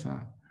ahead of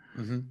time.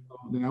 Mm-hmm. So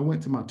then I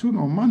went to my tutor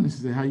on Monday. She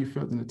said, how you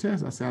felt in the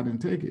test? I said, I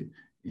didn't take it.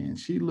 And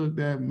she looked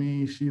at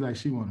me, she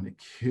wanted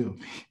to kill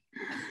me.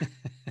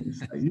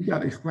 Like, you got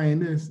to explain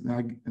this.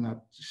 And I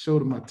showed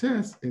her my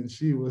test, and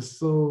she was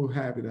so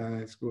happy that I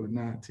had scored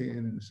 910,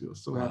 and she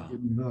was so happy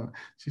with me.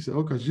 She said,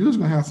 oh, because you're just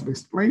going to have some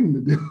explaining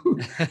to do.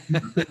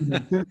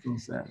 That test on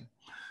Saturday.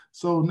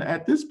 So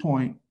at this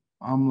point,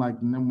 I'm like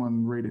the number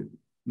one rated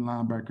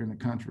linebacker in the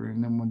country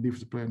and number one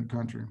defensive player in the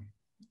country.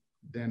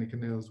 Danny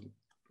Cannell's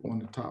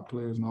one of the top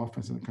players in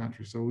offense in the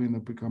country. So we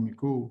ended up becoming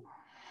cool.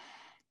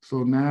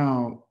 So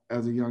now,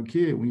 as a young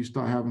kid, when you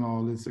start having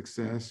all this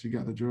success, you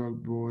got the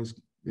drug boys,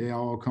 they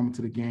all come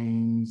to the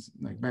games.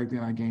 Like back then,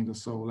 our games are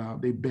sold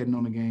out. They betting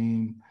on the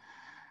game,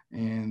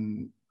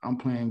 and I'm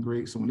playing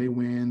great. So when they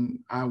win,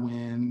 I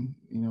win.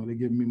 They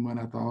give me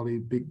money after all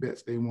these big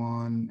bets they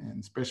won,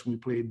 and especially when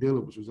we played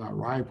Dillard, which was our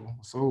rival,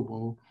 Soul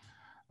Bowl.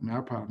 I mean,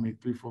 I probably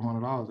made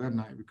 $300-400 that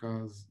night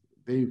because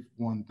they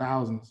won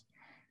thousands.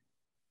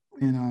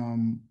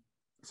 And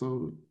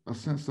so a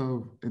sense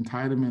of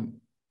entitlement,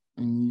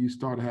 and you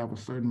start to have a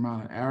certain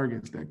amount of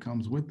arrogance that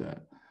comes with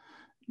that.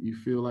 You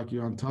feel like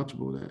you're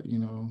untouchable, that,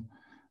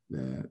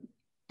 that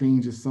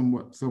things just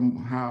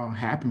somehow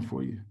happen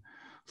for you.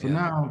 So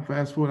now,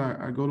 fast forward,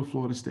 I go to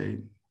Florida State,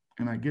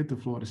 and I get to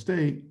Florida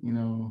State,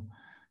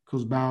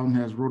 Coach Bowden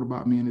has wrote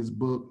about me in his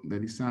book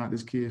that he signed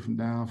this kid from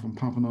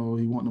Pompano.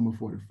 He want number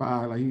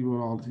 45. Like he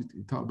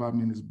talked about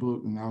me in his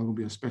book, and I was going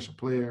to be a special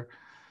player.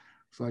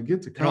 So I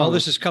get to college. And all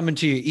this is coming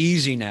to you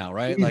easy now,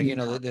 right? Easy,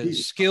 like, the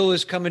skill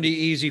is coming to you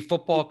easy.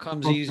 Football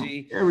comes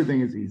easy.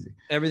 Everything is easy.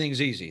 Everything's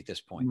easy at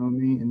this point. You know what I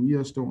mean? And you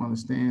just don't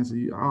understand. So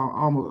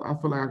I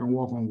feel like I can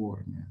walk on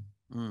water,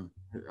 man.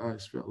 I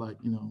just felt like,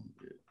 and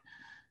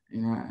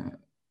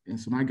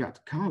so when I got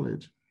to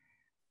college,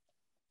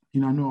 I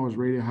knew I was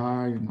rated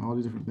high and all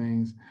these different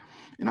things.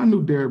 And I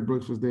knew Derrick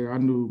Brooks was there. I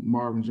knew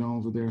Marvin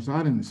Jones was there. So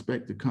I didn't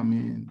expect to come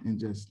in and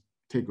just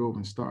take over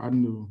and start. I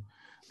knew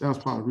that was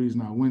part of the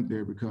reason I went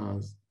there,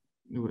 because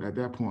at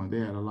that point they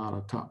had a lot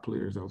of top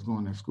players that was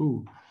going to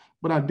school.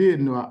 But I did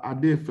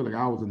feel like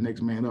I was the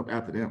next man up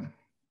after them.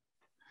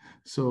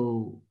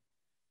 So,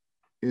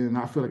 and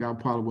I feel like I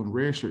probably wasn't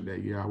redshirt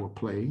that year. I would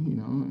play,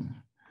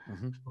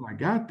 Mm-hmm. So when I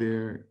got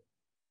there,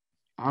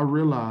 I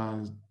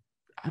realized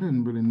I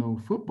didn't really know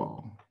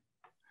football.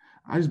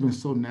 I just been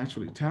so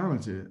naturally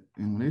talented.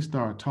 And when they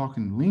started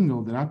talking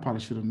lingo that I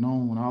probably should have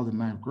known when I was in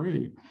 9th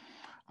grade,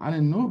 I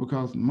didn't know it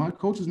because my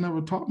coaches never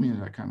taught me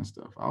that kind of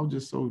stuff. I was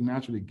just so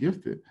naturally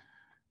gifted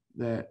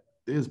that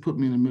they just put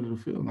me in the middle of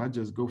the field, and I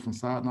just go from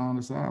sideline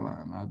to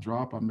sideline. I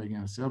drop, I make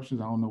interceptions.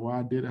 I don't know why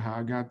I did it, how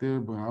I got there,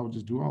 but I would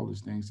just do all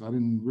these things. So I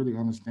didn't really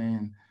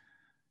understand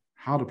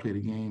how to play the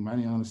game. I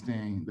didn't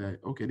understand that,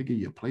 okay, they give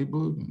you a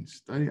playbook and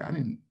study.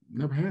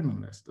 Never had none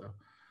of that stuff.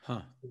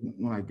 Huh.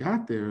 When I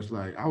got there, it's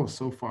like I was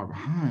so far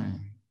behind.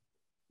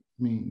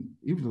 I mean,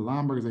 even the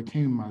linebackers that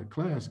came in my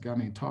class, a guy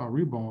named Todd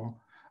Reball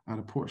out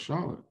of Port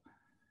Charlotte,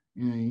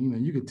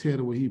 you could tell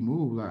the way he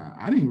moved. Like,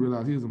 I didn't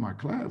realize he was in my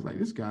class. Like,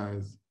 this guy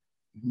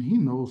he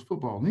knows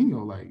football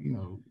lingo. Like,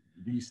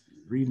 he's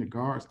reading the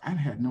guards. I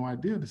had no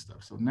idea this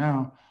stuff. So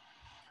now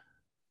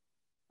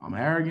I'm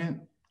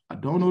arrogant. I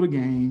don't know the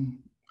game.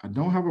 I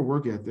don't have a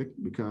work ethic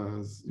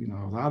because,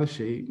 I was out of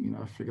shape.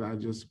 I figured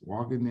I'd just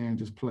walk in there and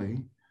just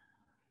play.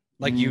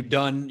 Like you've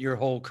done your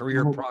whole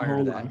career prior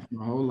to that.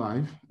 My whole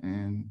life.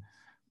 And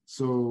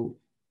so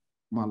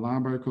my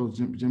linebacker coach,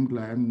 Jim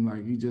Gladden,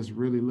 like, he just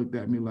really looked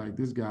at me like,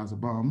 this guy's a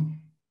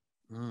bum.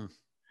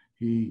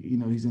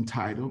 He's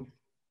entitled.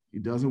 He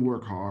doesn't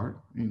work hard,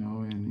 I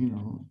don't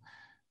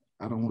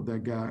want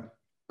that guy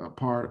a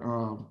part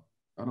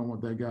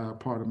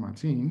of my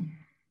team,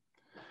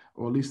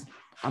 or at least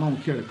I don't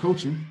care to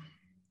coach him.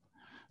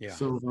 Yeah.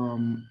 So,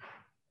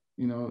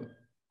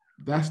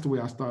 that's the way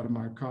I started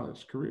my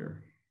college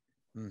career.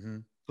 Mm-hmm.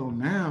 So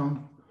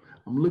now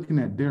I'm looking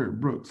at Derek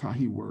Brooks, how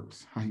he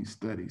works, how he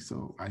studies.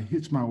 So I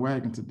hitched my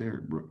wagon to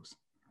Derek Brooks.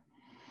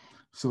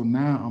 So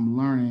now I'm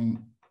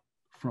learning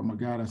from a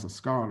guy that's a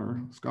scholar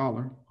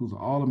who's an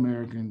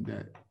All-American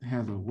that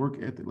has a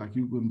work ethic like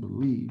you wouldn't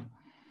believe.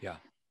 Yeah.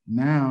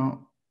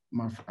 Now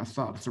I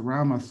start to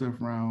surround myself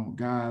around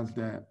guys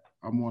that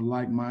are more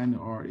like-minded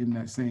or in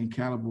that same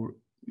caliber,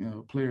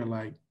 player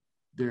like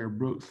Derek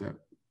Brooks. That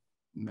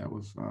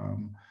was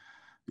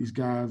these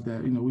guys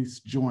that we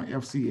joined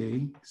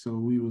FCA. So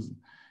we was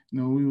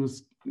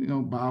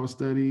Bible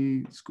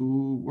study,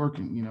 school,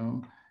 working,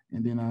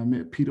 and then I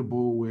met Peter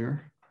Boulware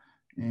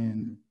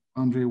and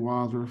Andre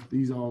Wadsworth.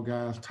 These all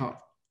guys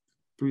top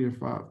 3 and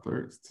 5,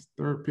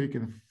 third pick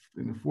and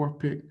the fourth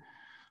pick.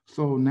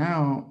 So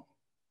now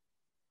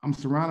I'm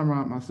surrounding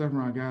myself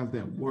around guys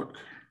that work.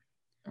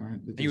 All right,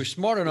 and you were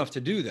smart enough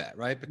to do that,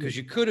 right? Because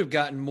you could have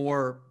gotten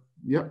more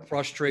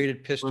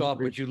frustrated, pissed off,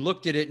 but you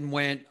looked at it and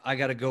went, I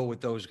got to go with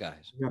those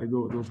guys. I got to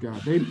go with those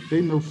guys.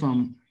 They know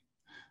something.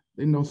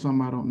 They know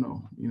something I don't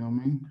know. You know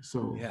what I mean?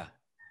 So yeah,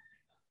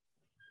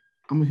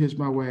 I'm going to hitch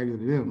my wagon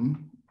to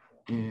them,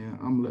 and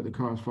I'm going to let the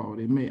cards fall where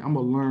they may. I'm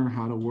going to learn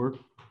how to work.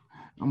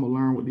 I'm going to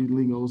learn what these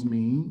lingos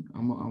mean.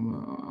 I'm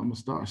going to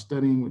start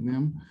studying with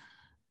them.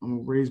 I'm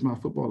going to raise my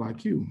football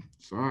IQ.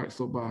 So, all right,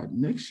 so by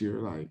next year,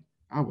 like,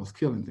 I was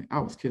killing things. I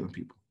was killing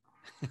people.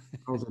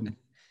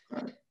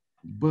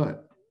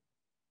 But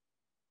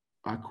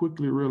I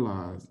quickly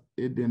realized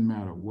it didn't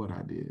matter what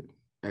I did.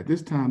 At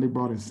this time, they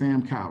brought in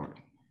Sam Coward.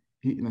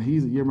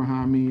 He's a year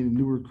behind me, and the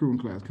new recruiting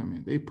class come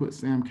in. They put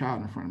Sam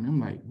Coward in front of me. I'm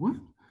like, what?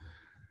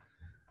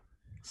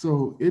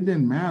 So it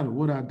didn't matter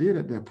what I did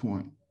at that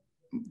point.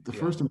 The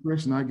first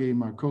impression I gave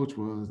my coach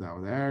was that I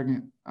was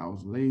arrogant, I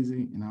was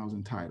lazy, and I was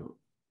entitled.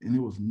 And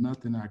there was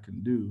nothing I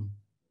could do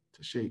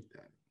to shake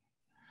that.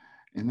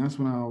 And that's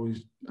when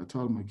I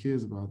taught my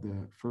kids about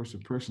that. First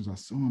impressions are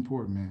so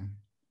important, man.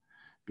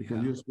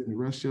 Because you'll spend the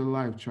rest of your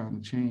life trying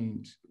to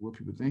change what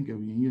people think of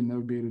you, and you'll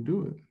never be able to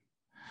do it.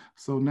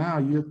 So now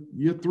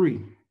you're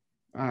 3.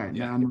 All right,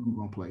 now I know I'm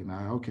gonna play.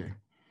 Now, okay.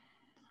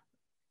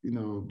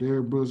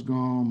 Derek Brooks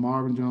gone,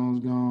 Marvin Jones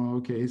gone.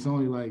 Okay, it's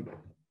only like,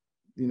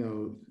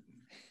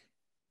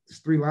 it's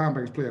 3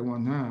 linebackers play at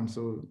one time.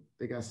 So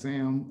they got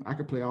Sam. I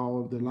could play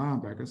all of the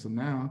linebackers. So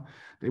now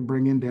they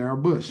bring in Darrell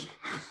Bush.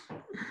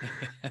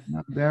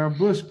 Now Darrell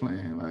Bush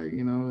playing, like,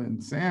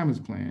 and Sam is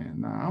playing.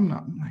 Now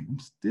I'm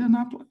still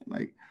not playing.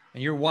 Like,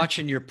 and you're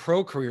watching your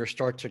pro career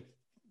start to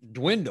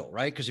dwindle,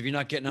 right? Because if you're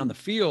not getting on the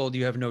field,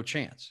 you have no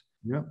chance.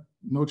 Yep,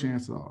 no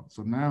chance at all.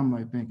 So now I'm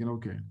like thinking,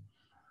 okay,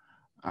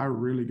 I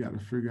really got to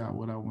figure out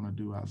what I want to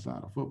do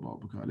outside of football,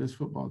 because this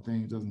football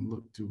thing doesn't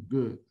look too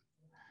good.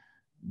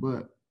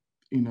 But,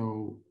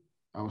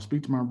 I would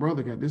speak to my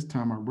brother. At this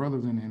time, my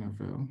brother's in the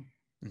NFL.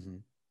 Mm-hmm.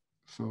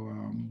 So,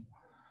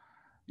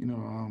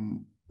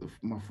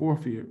 my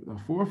fourth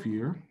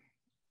year,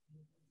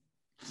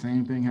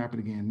 same thing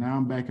happened again. Now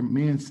I'm back, and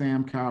me and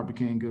Sam Coward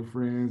became good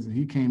friends, and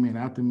he came in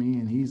after me,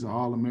 and he's an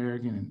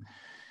All-American, and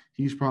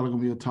he's probably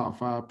going to be a top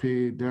 5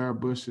 pick. Darrell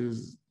Bush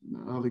is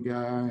the other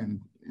guy,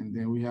 and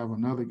then we have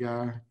another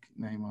guy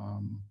named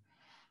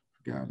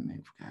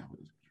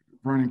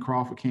Vernon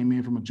Crawford came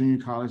in from a junior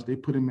college. They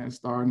put him at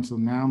starting, so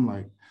now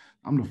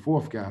I'm the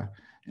 4th guy,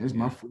 and it's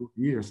my 4th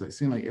year. So it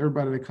seems like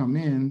everybody that come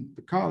in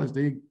the college,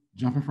 they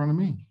jump in front of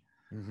me.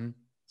 Mm-hmm.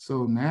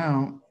 So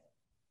now,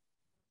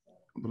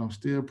 but I'm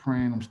still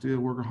praying. I'm still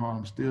working hard.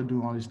 I'm still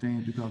doing all these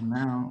things, because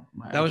now.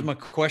 That was my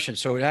question.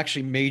 So it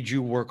actually made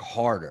you work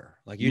harder.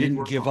 Like, you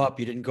didn't give up.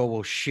 You didn't go,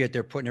 well, shit,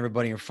 they're putting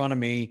everybody in front of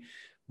me.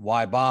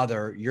 Why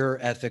bother? Your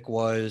ethic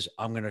was,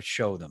 I'm going to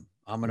show them.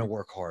 I'm going to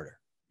work harder.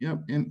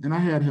 Yep, and I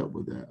had help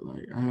with that.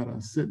 Like, I had a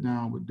sit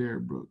down with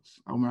Derek Brooks.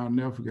 I'll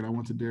never forget. I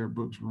went to Derek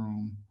Brooks'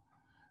 room,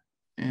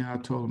 And I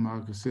told him I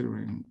was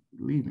considering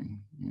leaving.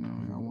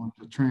 I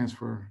wanted to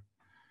transfer.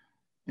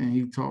 And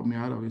he taught me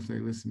out of it. He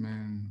said, listen,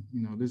 man,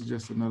 this is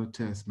just another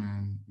test,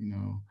 man.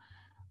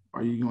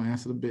 Are you going to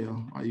answer the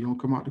bell? Are you going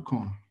to come out the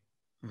corner?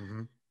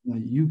 Mm-hmm.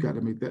 You got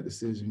to make that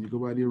decision. You go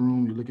by your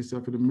room, you look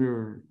yourself in the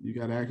mirror. You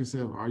got to ask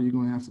yourself, are you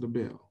going to answer the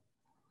bell?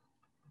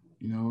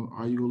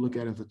 Are you going to look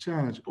at it as a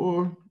challenge?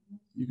 Or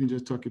you can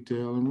just tuck your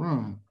tail and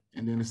run.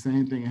 And then the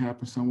same thing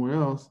happens somewhere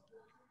else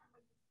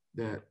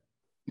that,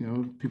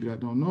 people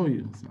that don't know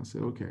you. So I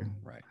said, okay.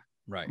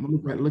 Right.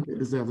 I'm going to look at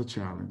this as a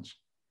challenge.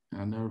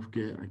 And I'll never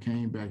forget, I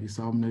came back. He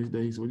saw me the next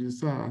day. He said, what did you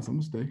decide? I said, I'm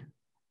going to stay.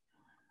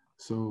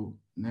 So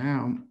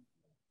now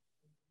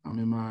I'm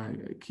in I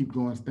keep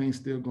going, things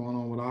still going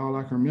on. With all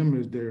I can remember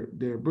is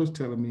Derek Brooks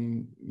telling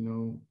me,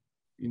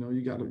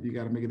 you got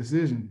to make a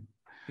decision.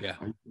 Yeah.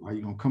 Are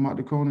you going to come out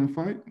the corner and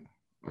fight?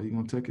 Or are you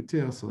going to tuck your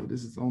tail? So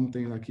this is the only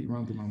thing I keep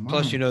running through my mind.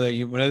 Plus,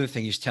 another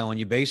thing he's telling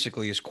you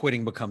basically is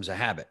quitting becomes a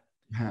habit.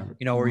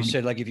 Or he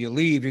said, like, if you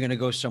leave, you're going to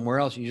go somewhere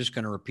else. You're just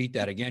going to repeat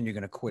that again. You're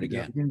going to quit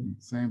again.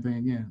 Same thing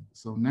again.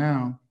 So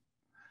now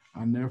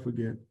I'll never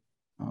forget,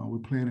 we're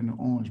playing in the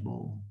Orange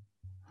Bowl.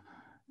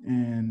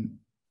 And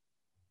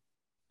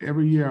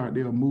every year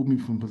they'll move me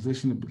from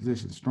position to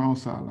position, strong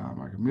side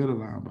linebacker, middle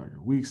linebacker,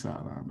 weak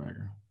side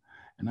linebacker.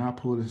 And I'll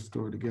pull this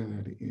story together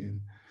at the end.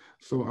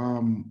 So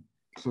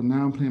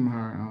now I'm playing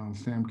behind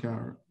Sam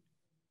Coward,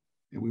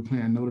 and we're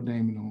playing Notre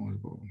Dame in the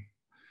Orange Bowl.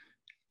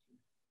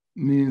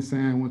 Me and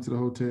Sam went to the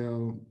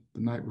hotel the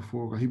night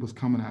before because he was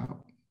coming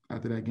out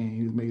after that game.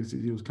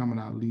 He was coming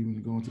out, leaving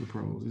to go into the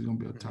pros. He's going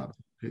to be a top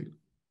pick,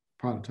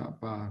 probably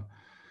top 5.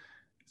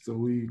 So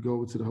we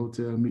go to the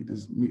hotel, meet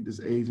this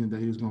agent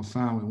that he was going to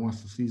sign with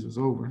once the season was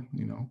over,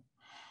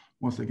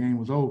 once the game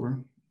was over.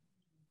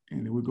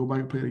 And then we go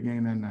back and play the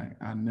game that night.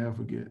 I'll never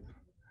forget.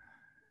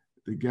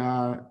 The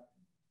guy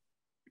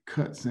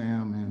cut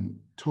Sam and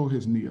tore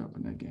his knee up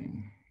in that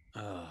game.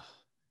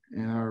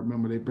 And I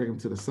remember they bring him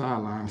to the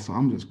sideline, so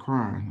I'm just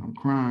crying. I'm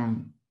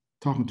crying,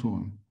 talking to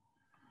him.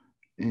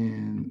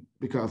 And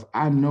because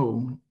I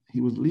know he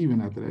was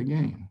leaving after that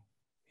game.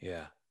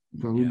 Yeah.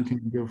 Because we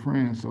became good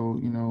friends. So,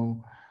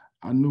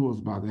 I knew it was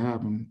about to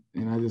happen.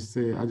 And I just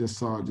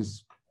saw it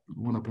just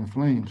went up in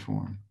flames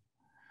for him.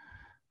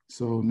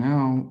 So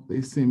now they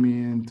send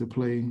me in to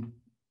play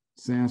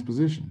Sam's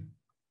position.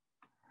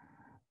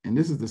 And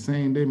this is the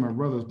same day my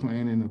brother's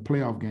playing in a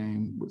playoff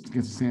game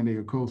against the San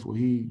Diego Coast, where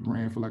he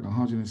ran for like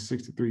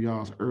 163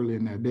 yards early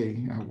in that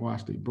day. I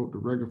watched it, broke the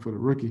record for the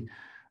rookie.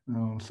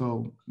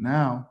 So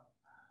now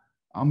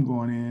I'm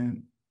going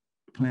in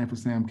playing for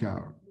Sam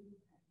Coward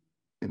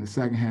in the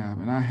second half.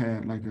 And I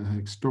had like a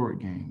historic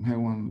game. I had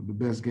one of the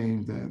best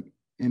games that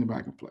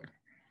anybody can play.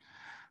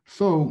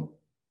 So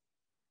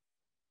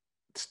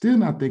still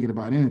not thinking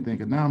about anything,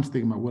 because now I'm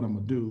thinking about what I'm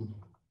going to do.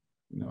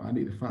 I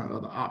need to find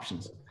other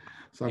options.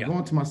 So I go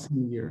into my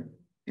senior year,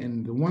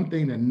 and the one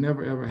thing that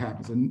never, ever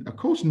happens, and a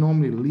coach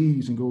normally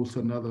leaves and goes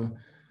to another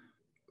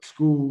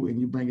school and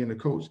you bring in a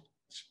coach.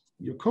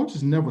 Your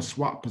coaches never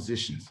swap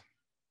positions.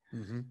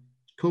 Mm-hmm.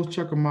 Coach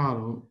Chuck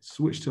Amato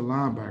switched to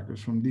linebackers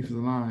from defensive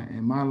line,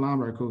 and my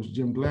linebacker coach,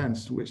 Jim Gladden,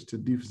 switched to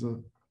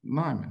defensive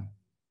linemen.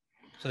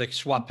 So they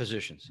swap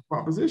positions.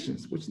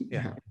 Which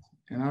happens.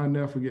 And I'll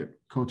never forget,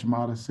 Coach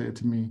Amato said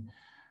to me,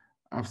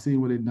 I've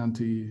seen what they've done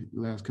to you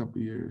the last couple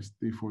of years,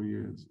 3-4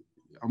 years.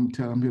 I'm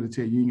here to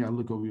tell you, you ain't got to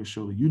look over your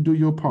shoulder. You do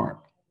your part.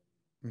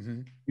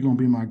 Mm-hmm. You're going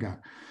to be my guy.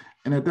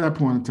 And at that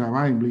point in time,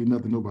 I didn't believe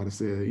nothing nobody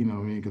said, you know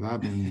what I mean? Because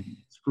I've been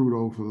screwed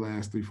over for the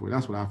last 3-4.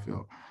 That's what I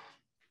felt.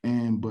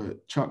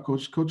 But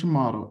Coach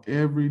Amato,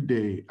 every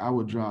day I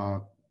would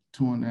drive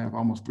 2.5,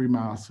 almost 3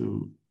 miles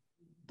to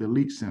the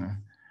Elite Center,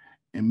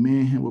 and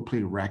me and him would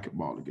play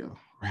racquetball together.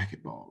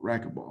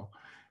 Racquetball.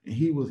 And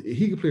he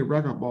could play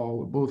racquetball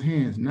with both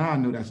hands. Now I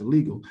know that's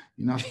illegal.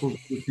 You're not supposed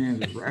to put hands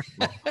with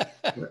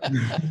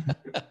racquetball.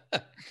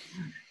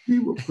 He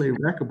would play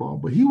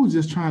racquetball, but he was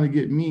just trying to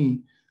get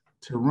me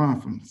to run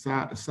from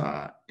side to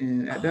side.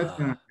 And at that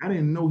time, I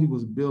didn't know he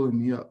was building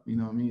me up. You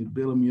know what I mean? He was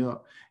building me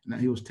up.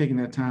 And he was taking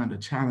that time to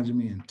challenge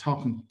me and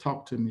talk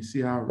to me,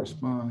 see how I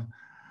respond.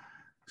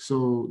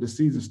 So the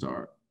season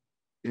started.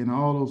 And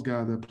all those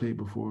guys that played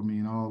before me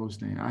and all those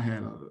things, I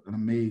had an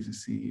amazing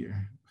senior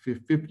year.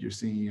 Fifth year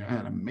senior year, I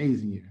had an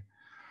amazing year.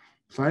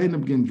 So I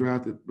ended up getting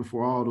drafted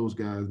before all those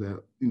guys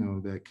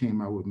that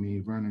came out with me,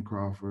 Vernon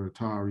Crawford,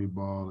 Tyree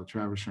Ball,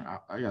 Travis Sherman.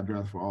 I got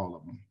drafted for all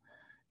of them.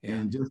 Yeah.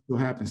 And just so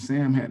happened,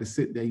 Sam had to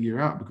sit that year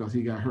out because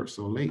he got hurt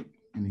so late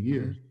in the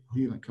year. Mm-hmm.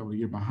 He was a couple of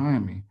years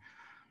behind me.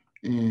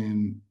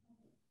 And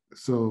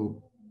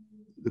so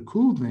the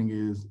cool thing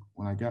is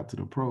when I got to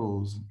the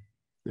pros,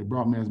 they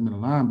brought me as middle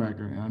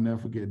linebacker, and I'll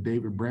never forget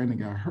David Brandon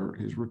got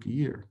hurt his rookie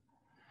year.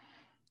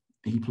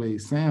 He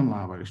played Sam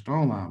linebacker,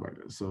 strong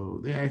linebacker. So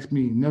they asked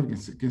me never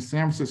against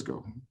San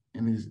Francisco.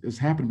 And it's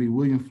happened to be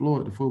William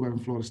Floyd, the fullback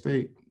from Florida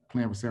State,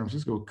 playing for San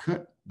Francisco,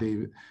 cut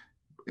David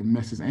and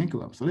messed his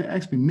ankle up. So they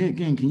asked me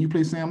mid-game, can you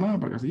play Sam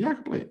linebacker? I said, yeah, I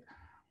can play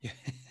it.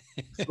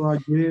 So I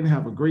did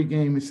have a great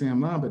game in Sam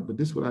linebacker, but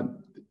this is what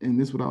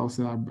I always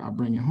said, I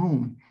bring it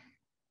home.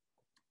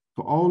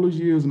 for all those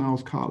years when I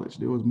was college,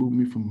 they was moving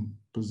me from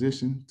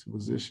position to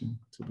position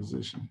to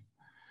position.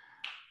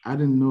 I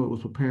didn't know it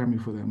was preparing me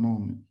for that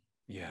moment.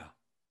 Yeah.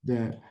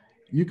 That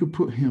you could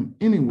put him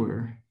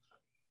anywhere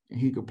and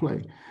he could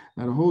play.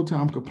 Now the whole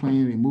time I'm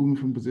complaining, they moved me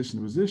from position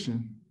to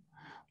position,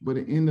 but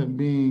it ended up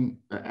being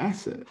an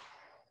asset.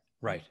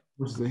 Right.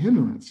 Which is a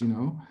hindrance,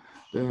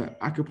 that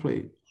I could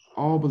play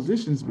all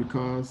positions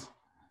because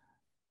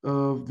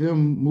of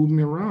them moving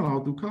me around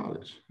all through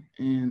college.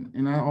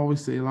 And I always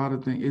say a lot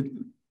of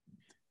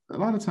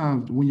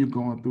times when you're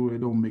going through it,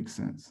 it don't make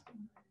sense.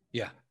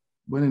 Yeah.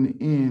 But in the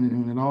end,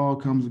 when it all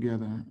comes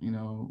together,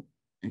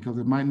 because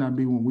it might not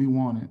be when we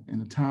want it,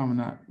 and the time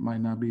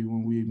might not be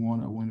when we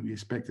want it or when we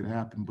expect it to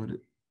happen, but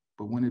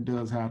when it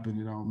does happen,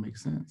 it all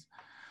makes sense.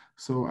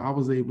 So I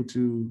was able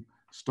to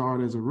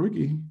start as a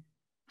rookie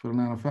for the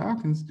Atlanta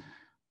Falcons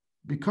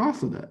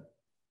because of that.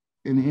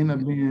 And it ended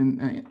up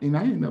being, and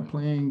I ended up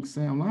playing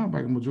Sam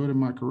linebacker majority of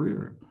my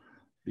career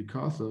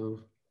because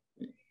of,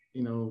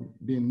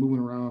 being moving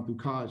around through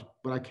college.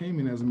 But I came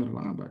in as a middle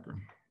linebacker.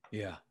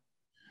 Yeah.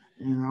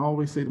 And I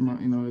always say to my,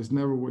 it's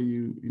never where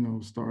you,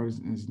 start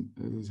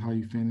is how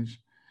you finish.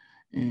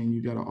 And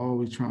you got to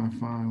always try and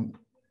find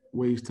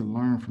ways to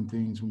learn from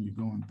things when you're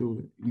going through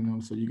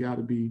it, so you got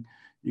to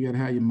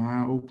have your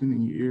mind open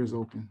and your ears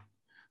open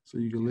so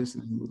you can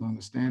listen with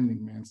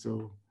understanding, man.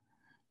 So,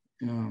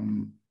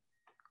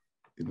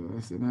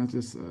 that's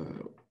just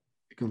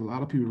because a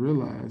lot of people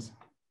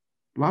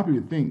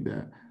think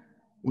that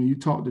when you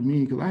talk to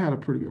me, because I had a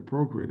pretty good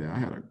pro career there. I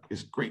had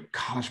this great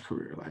college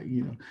career. Like,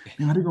 man,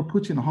 are they going to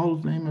put you in the Hall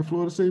of Fame at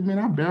Florida State? Man,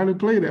 I barely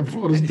played at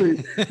Florida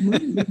State. They're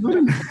going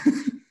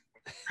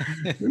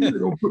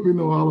to put me in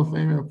the Hall of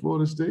Fame at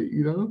Florida State,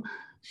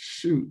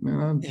 Shoot,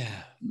 man.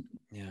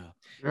 Yeah.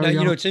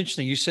 Now, it's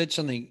interesting. You said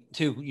something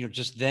too,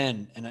 just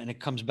then, and it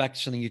comes back to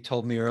something you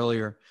told me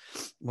earlier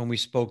when we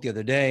spoke the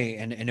other day,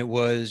 and it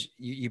was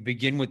you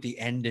begin with the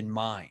end in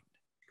mind.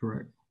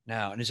 Correct.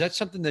 Now, and is that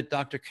something that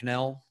Dr.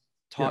 Cannell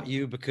taught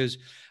you? Because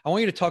I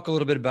want you to talk a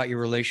little bit about your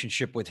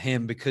relationship with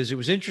him, because it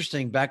was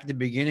interesting back at the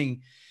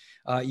beginning.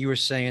 You were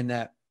saying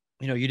that,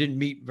 you didn't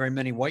meet very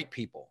many white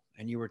people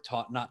and you were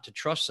taught not to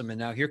trust them. And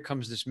now here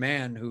comes this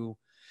man who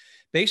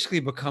basically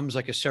becomes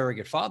like a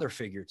surrogate father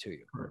figure to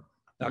you, Correct.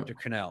 Dr.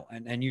 Cannell.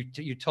 And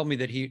you told me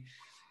that he,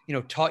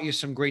 taught you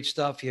some great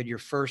stuff. He had your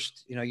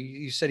first,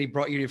 you said he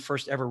brought you to your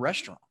first ever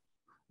restaurant.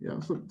 Yeah.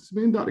 So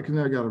me and Dr.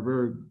 Cannell got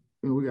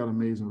we got an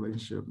amazing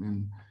relationship.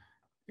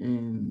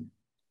 And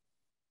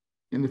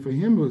for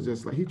him, it was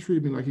just like he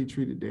treated me like he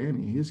treated Danny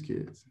and his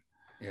kids.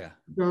 Yeah.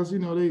 Because,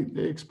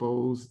 they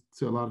exposed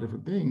to a lot of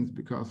different things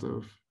because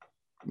of,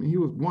 he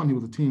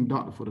was a team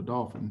doctor for the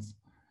Dolphins.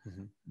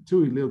 Mm-hmm.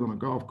 2, he lived on a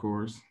golf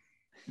course.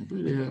 And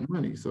 3, they had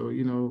money. So,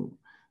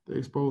 they're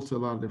exposed to a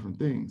lot of different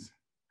things.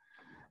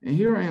 And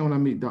here I am when I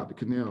meet Dr.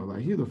 Cannell.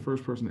 Like, he's the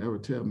first person to ever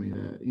tell me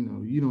that,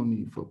 you don't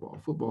need football.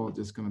 Football is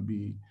just going to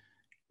be,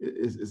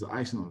 is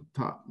icing on the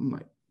top. I'm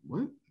like,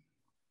 what?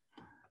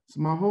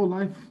 So my whole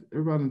life,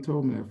 everybody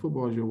told me that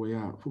football is your way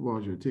out. Football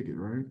is your ticket,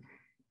 right?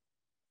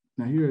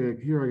 Now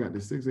here I got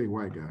this 6'8"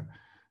 white guy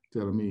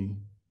telling me,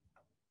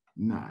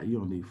 nah, you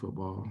don't need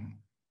football.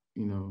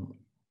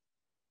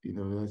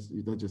 That's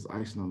just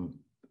icing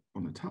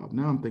on the top.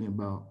 Now I'm thinking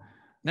about.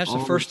 That's the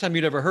first time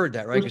you'd ever heard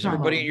that, right? Because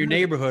everybody in your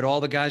neighborhood,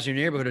 all the guys in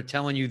your neighborhood are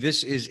telling you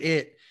this is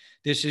it.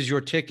 This is your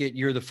ticket.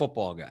 You're the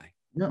football guy.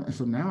 Yeah. And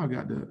so now I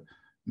got to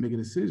make a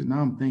decision.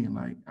 Now I'm thinking,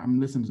 like, I'm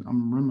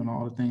remembering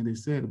all the things they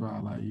said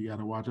about, like, you got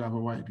to watch out for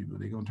white people.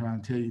 They're going to try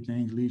and tell you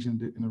things, lead you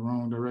in the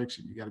wrong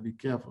direction. You got to be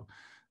careful.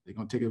 They're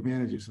going to take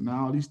advantage of you. So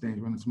now all these things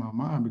run into my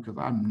mind because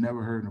I've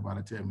never heard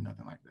nobody tell me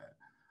nothing like that.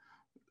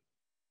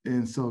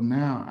 And so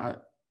now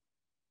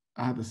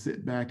I have to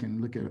sit back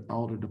and look at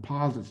all the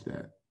deposits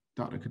that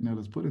Dr. Cannell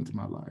has put into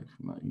my life.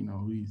 Like,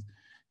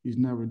 he's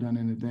never done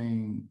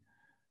anything,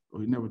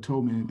 or he never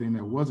told me anything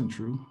that wasn't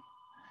true.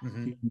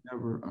 Mm-hmm. He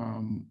never,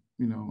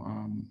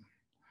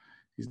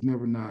 he's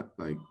never not,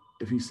 like,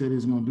 if he said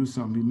he's going to do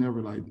something, he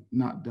never, like,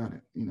 not done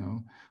it,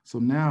 So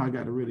now I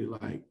got to really,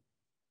 like,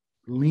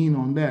 lean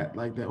on that,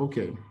 like that,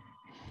 okay,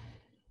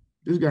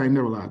 this guy ain't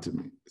never lied to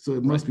me, so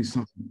it must be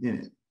something in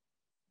it.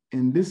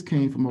 And this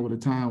came from over the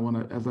time when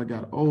as I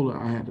got older,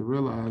 I had to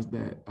realize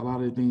that a lot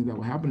of the things that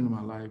were happening in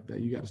my life, that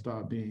you got to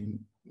start being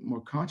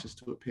more conscious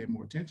to it, paying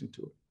more attention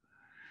to it.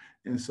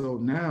 And so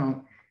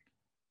now,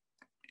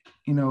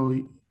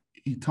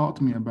 he talked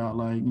to me about,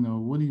 like,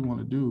 what do you want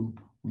to do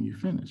when you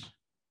finish?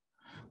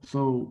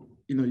 So,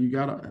 you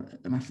gotta,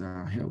 and I said,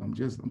 oh, hell,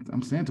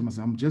 I'm saying to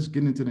myself, I'm just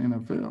getting into the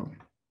NFL.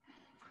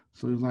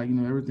 So it's like,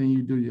 everything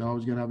you do, you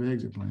always gotta have an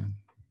exit plan.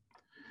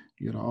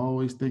 You gotta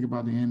always think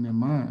about the end in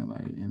mind,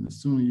 like, and the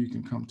sooner you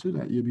can come to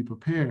that, you'll be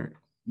prepared,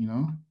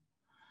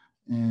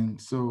 And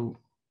so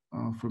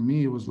for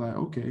me, it was like,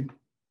 okay,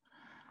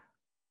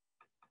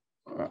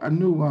 I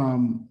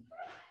knew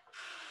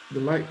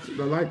the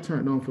light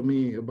turned on for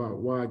me about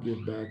why I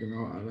give back and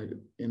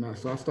all.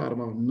 So I started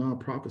my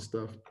nonprofit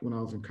stuff when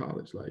I was in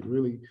college, like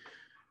really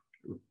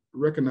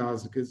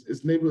recognized, because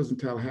it's neighborhoods in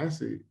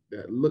Tallahassee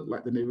that look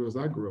like the neighborhoods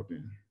I grew up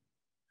in.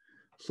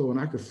 So when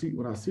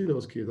I see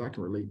those kids, I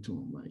can relate to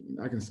them. Like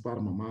I can spot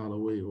them a mile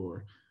away,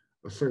 or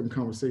a certain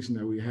conversation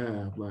that we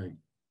have. Like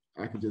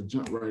I could just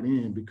jump right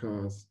in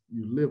because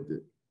you lived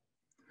it.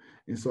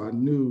 And so I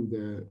knew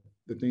that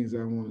the things I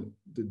wanted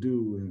to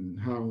do and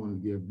how I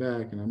wanted to give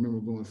back. And I remember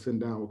going sitting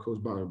down with Coach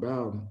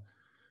Bowden,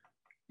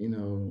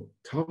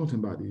 talking to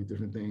him about these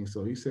different things.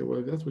 So he said, well,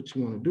 if that's what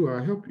you want to do,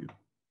 I'll help you.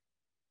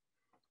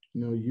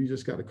 You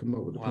just got to come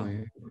up with a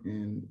plan.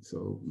 And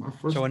so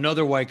So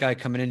another white guy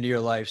coming into your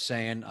life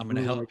saying, I'm going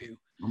to help you.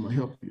 I'm going to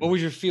help you. What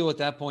was your feel at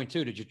that point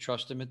too? Did you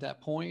trust him at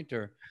that point,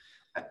 or?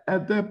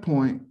 At that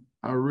point,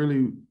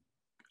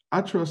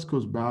 I trust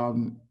Coach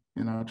Bowden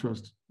and I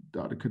trust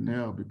Dr.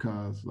 Cannell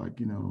because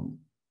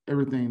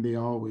everything they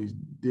always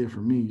did for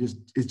me,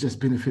 it just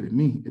benefited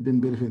me. It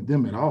didn't benefit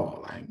them at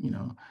all.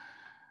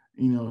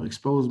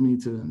 Exposed me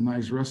to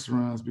nice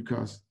restaurants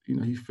because,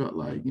 he felt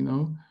like,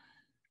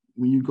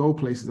 when you go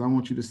places, I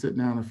want you to sit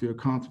down and feel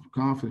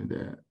confident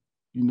that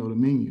you know the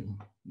menu,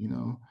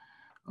 All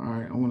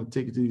right, I want to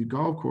take you to the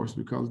golf course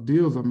because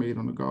deals are made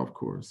on the golf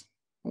course.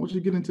 I want you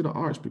to get into the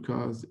arts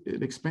because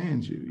it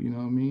expands you, you know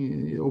what I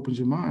mean? It opens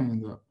your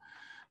mind up.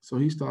 So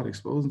he started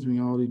exposing to me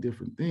all these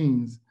different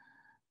things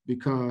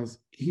because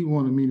he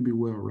wanted me to be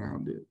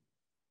well-rounded.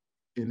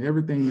 And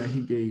everything that he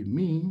gave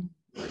me,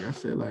 like I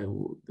said,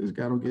 well, this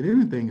guy don't get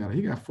anything out of it.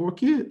 He got 4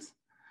 kids.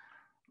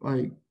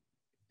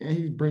 And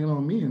he's bringing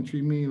on me and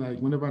treat me like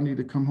whenever I need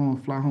to come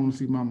home, fly home to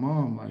see my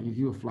mom,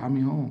 he would fly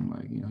me home.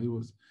 He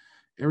was,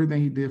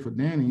 everything he did for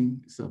Danny,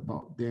 except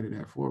bought Danny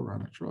that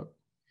 4-runner truck.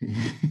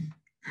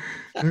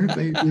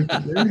 Everything he did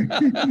for Danny.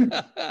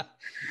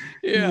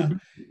 Yeah.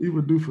 He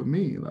would do for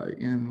me. Me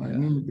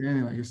and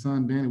Danny, his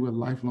son Danny, we're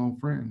lifelong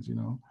friends,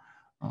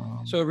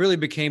 So it really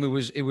became, it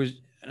was,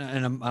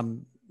 and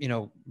I'm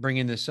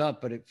bringing this up,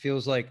 but it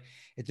feels like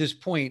at this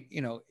point,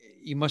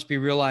 you must be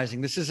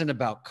realizing this isn't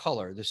about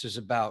color. This is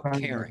about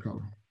caring.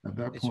 At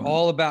that point, it's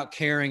all about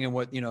caring and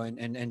what,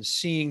 and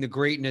seeing the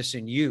greatness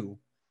in you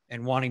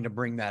and wanting to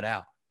bring that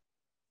out.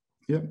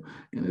 Yep.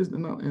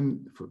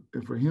 And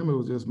for him, it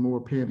was just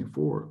more paying it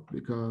forward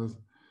because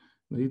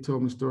he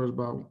told me stories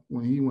about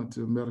when he went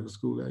to medical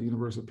school at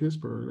University of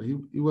Pittsburgh.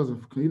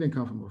 He didn't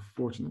come from a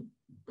fortunate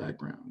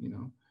background,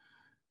 And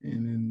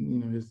then,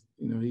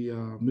 he knew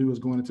he was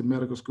going into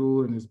medical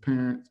school, and his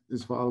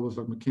father was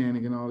a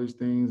mechanic and all these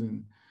things.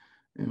 And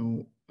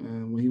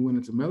when he went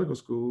into medical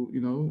school,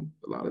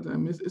 a lot of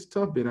times it's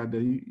tough being out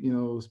there,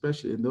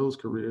 especially in those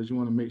careers. You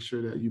want to make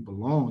sure that you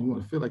belong. You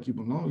want to feel like you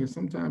belong. And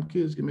sometimes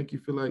kids can make you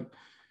feel like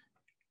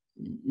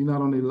you're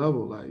not on their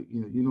level,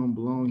 you don't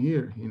belong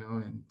here,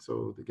 And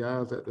so the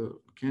guys at the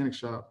mechanic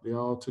shop, they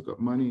all took up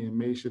money and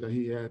made sure that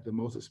he had the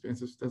most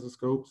expensive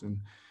stethoscopes and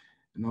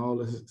all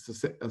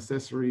the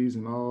accessories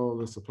and all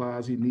the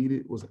supplies he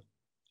needed was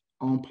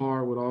on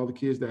par with all the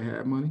kids that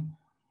had money.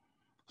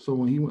 So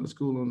when he went to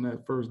school on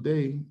that first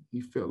day,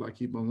 he felt like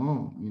he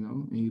belonged,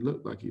 and he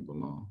looked like he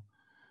belonged.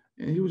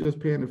 And he was just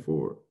paying it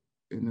forward.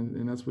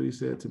 And that's what he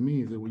said to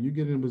me, is that when you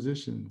get in a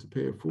position to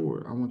pay it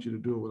forward, I want you to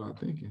do it without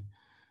thinking.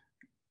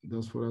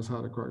 That's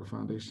how the Crockett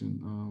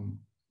Foundation,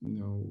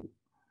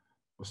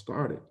 was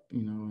started,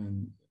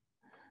 and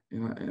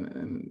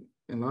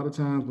a lot of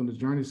times when the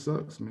journey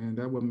sucks, man,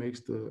 that what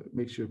makes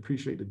you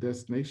appreciate the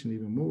destination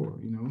even more,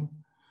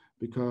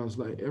 because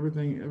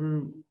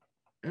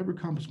every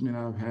accomplishment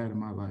I've had in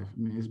my life,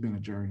 it's been a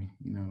journey,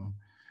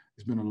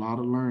 it's been a lot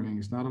of learning.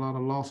 It's not a lot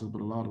of losses,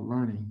 but a lot of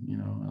learning,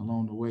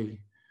 along the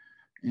way.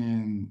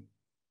 And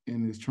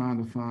it's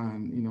trying to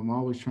find, I'm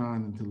always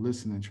trying to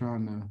listen and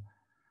trying to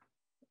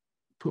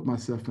put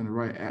myself in the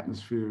right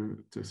atmosphere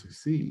to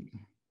succeed.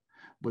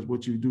 But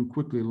what you do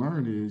quickly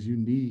learn is you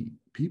need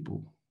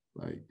people.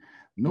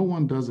 No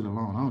one does it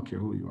alone. I don't care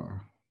who you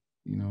are.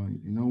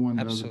 No one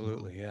does it.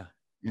 Absolutely, yeah.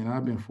 And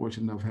I've been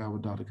fortunate enough to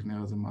have Dr.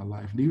 Cannell's in my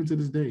life. And even to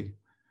this day,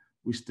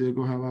 we still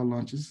go have our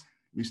lunches.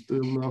 We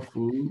still love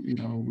food.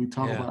 We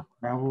talk about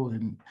travel.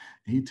 And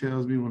he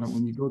tells me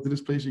when you go to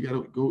this place, you got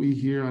to go eat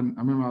here. And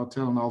I remember I was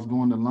telling him I was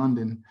going to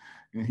London,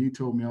 and he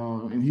told me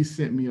and he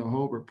sent me a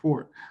whole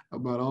report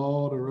about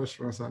all the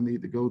restaurants I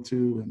need to go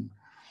to.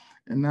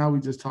 And now we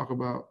just talk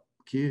about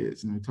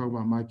kids, and we talk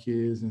about my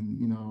kids. And,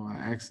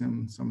 I asked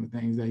him some of the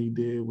things that he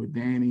did with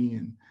Danny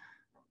and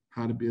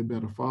how to be a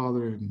better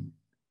father and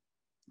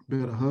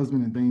better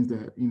husband and things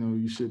that,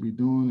 you should be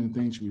doing and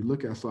things you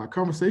look at. So our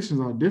conversations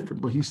are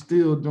different, but he's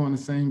still doing the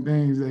same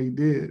things that he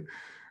did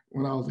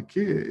when I was a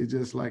kid. It's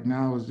just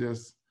now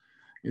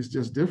it's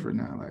just different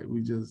now.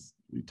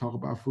 We talk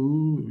about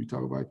food, we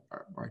talk about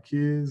our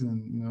kids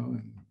and,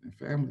 and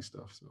family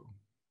stuff. So,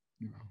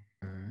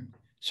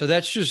 So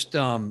that's just,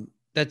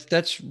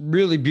 that's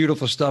really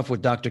beautiful stuff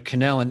with Dr.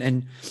 Cannell.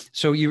 And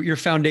so your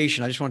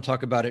foundation, I just want to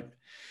talk about it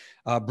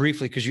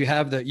briefly, because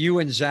you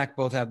and Zach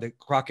both have the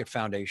Crockett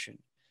Foundation.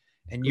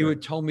 And you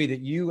had told me that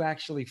you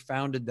actually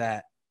founded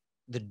that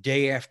the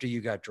day after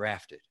you got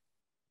drafted.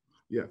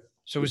 Yeah.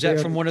 So was that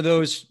from one of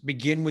those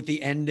begin with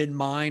the end in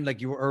mind? Like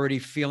you were already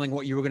feeling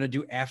what you were going to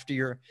do after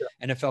your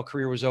NFL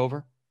career was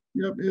over?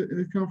 Yep.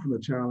 It comes from the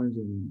challenge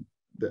and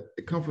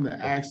it come from the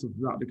acts of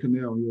Dr.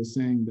 Cannell. He was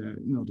saying that,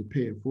 to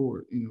pay it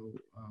forward,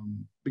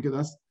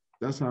 because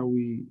that's how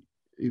we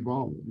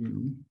evolve,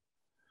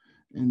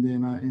 And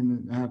then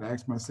I had to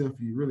ask myself,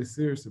 are you really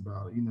serious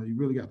about it? You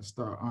really got to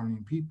start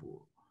honoring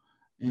people.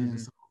 And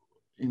so,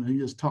 he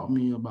just taught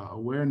me about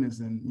awareness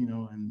and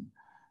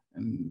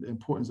the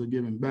importance of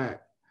giving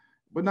back,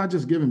 but not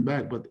just giving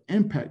back, but the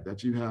impact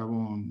that you have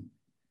on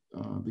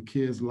the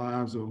kids'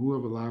 lives or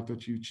whoever life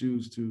that you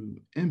choose to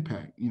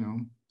impact,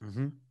 and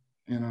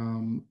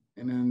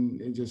then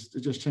it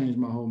just changed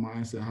my whole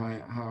mindset,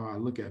 how I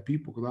look at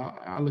people. Because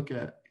I look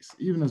at,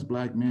 even as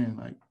Black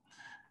men,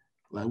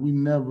 like we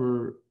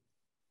never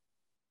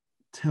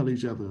tell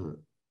each other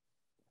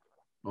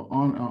or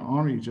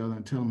honor each other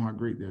and tell them how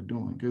great they're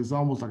doing, because it's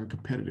almost like a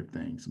competitive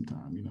thing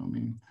sometimes, you know what I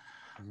mean?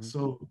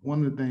 So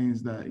one of the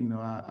things that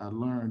I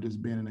learned is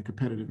being in a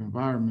competitive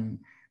environment,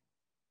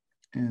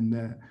 and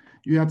that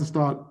you have to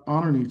start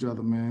honoring each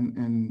other, man,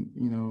 and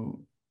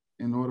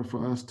in order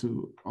for us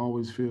to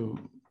always feel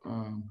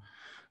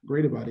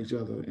great about each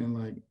other,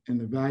 and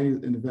the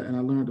values, and I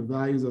learned the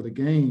values of the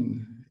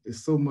game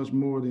is so much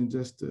more than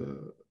just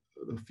the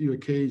few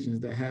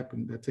occasions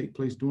that take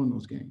place during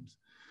those games.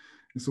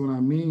 And so what I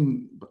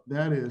mean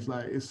that is,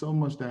 like, it's so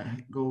much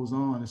that goes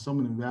on, and so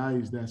many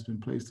values that's been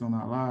placed on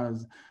our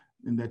lives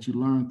and that you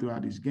learn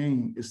throughout these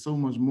games. It's so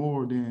much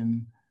more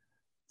than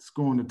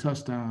scoring a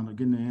touchdown or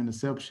getting an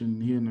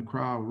interception, hearing the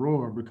crowd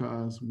roar,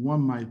 because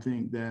one might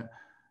think that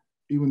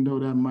even though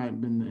that might have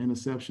been the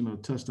interception or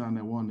touchdown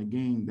that won the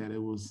game, that it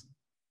was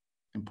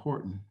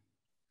important.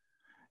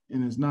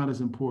 And it's not as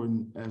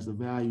important as the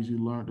values you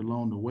learned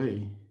along the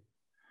way.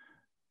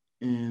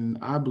 And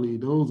I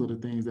believe those are the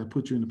things that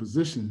put you in a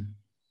position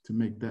to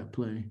make that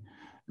play.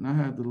 And I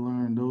had to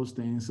learn those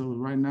things. So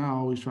right now I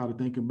always try to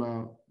think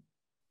about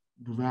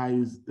the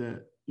values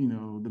that,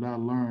 that I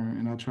learn,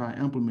 and I try to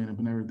implement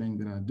them in everything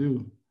that I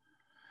do.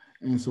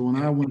 And so when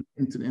I went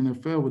into the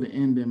NFL with the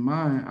end in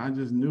mind, I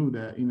just knew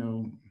that,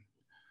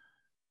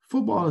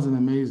 football is an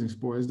amazing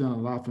sport. It's done a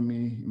lot for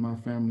me and my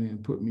family,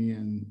 and put me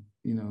in,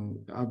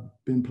 I've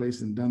been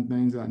places and done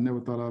things that I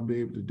never thought I'd be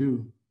able to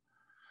do.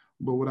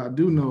 But what I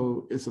do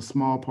know, it's a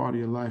small part of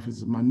your life.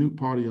 It's a minute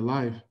part of your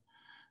life.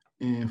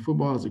 And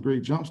football is a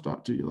great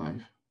jumpstart to your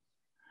life.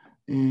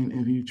 And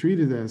if you treat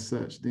it as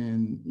such,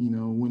 then,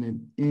 when it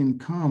end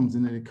comes,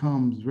 and it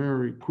comes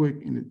very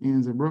quick and it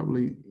ends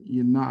abruptly,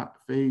 you're not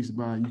fazed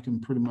by it. You can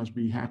pretty much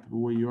be happy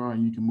with where you are,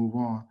 and you can move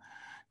on.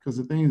 Because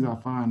the things I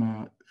find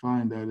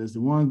that is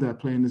the ones that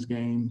play in this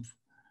game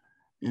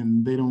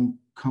and they don't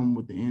come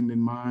with the end in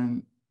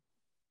mind,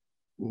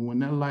 when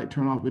that light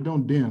turns off, it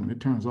don't dim, it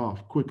turns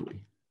off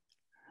quickly.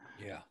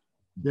 Yeah.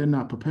 They're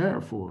not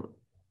prepared for it.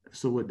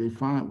 So what they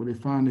find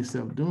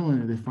themselves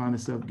doing, is they find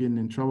themselves getting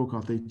in trouble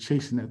because they're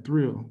chasing that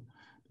thrill,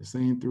 the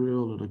same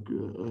thrill, or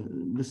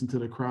listen to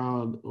the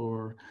crowd.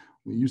 Or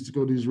we used to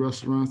go to these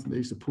restaurants and they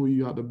used to pull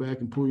you out the back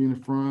and pull you in the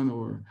front,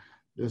 or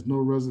there's no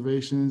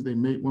reservations, they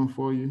make one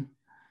for you.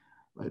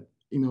 Like,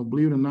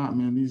 believe it or not,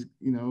 man, these,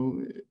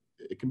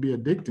 it can be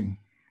addicting.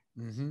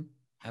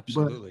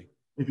 Absolutely.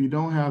 But if you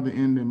don't have the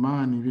end in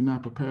mind, if you're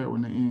not prepared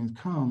when the ends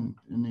come,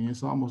 I mean,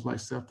 it's almost like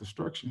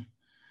self-destruction.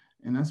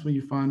 And that's when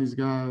you find these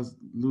guys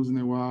losing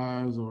their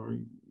wives, or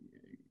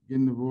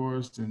getting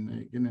divorced, and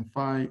they getting in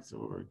fights,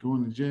 or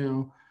going to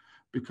jail,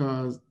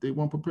 because they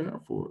weren't prepared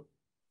for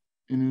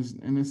it.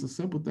 And it's a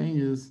simple thing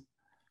is,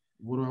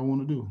 what do I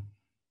want to do?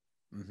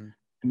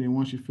 And then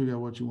once you figure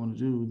out what you want to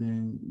do,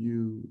 then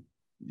you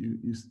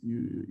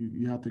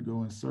have to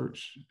go and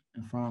search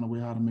and find a way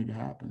how to make it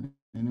happen.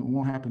 And it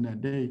won't happen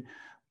that day,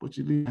 but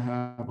you need to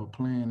have a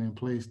plan in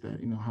place that,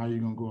 how you're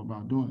going to go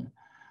about doing it.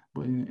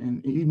 But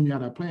and even when you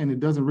have that plan, it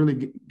doesn't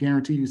really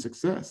guarantee you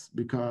success,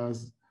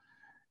 because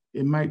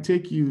it might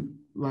take you,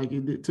 like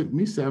it took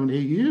me 7 to 8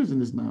 years in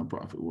this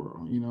nonprofit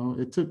world.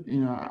 It took,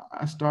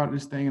 I started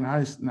this thing, and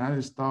I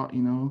just thought,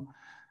 I'm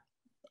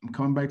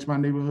coming back to my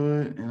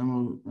neighborhood, and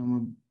I'm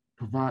gonna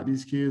provide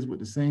these kids with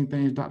the same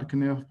things Dr.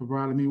 Cannell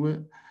provided me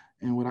with.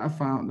 And what I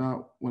found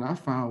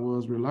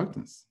was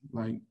reluctance.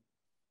 Like,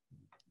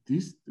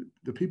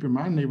 the people in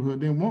my neighborhood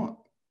didn't want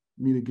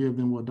me to give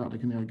them what Dr.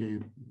 Cannell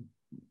gave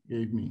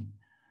me.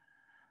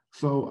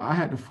 So I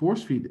had to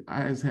force feed it.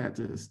 I just had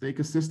to stay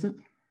consistent.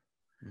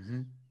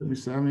 Took me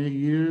 7, 8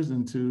 years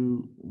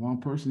until one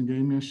person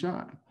gave me a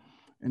shot.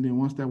 And then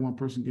once that one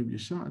person gave you a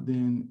shot,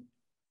 then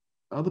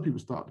other people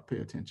start to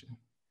pay attention.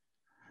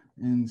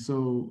 And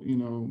so,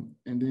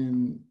 and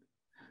then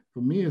for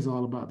me, it's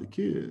all about the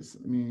kids.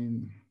 I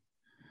mean,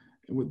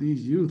 with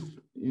these youth,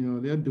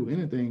 they'll do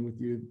anything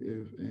with you,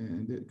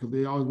 because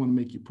they always want to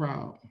make you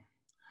proud.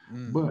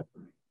 But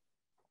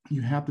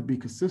you have to be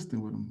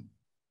consistent with them.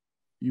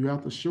 You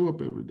have to show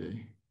up every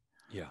day.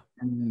 Yeah.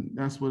 And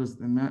that's what it's,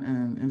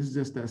 and it's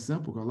just that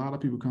simple. Because a lot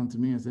of people come to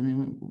me and say,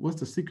 what's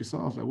the secret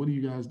sauce? Like, what do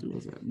you guys do?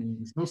 I mean,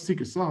 there's no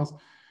secret sauce.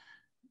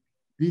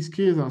 These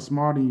kids are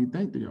smarter than you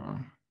think they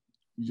are.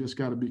 You just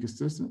got to be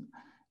consistent.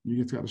 You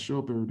just got to show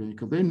up every day,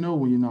 because they know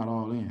when you're not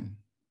all in.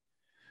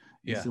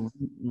 Yeah. So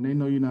when they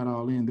know you're not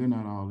all in, they're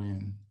not all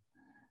in.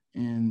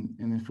 And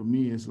then for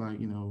me, it's like,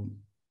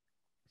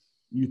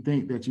 you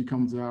think that you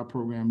come to our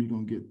program, you're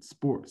going to get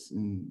sports,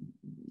 and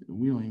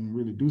we don't even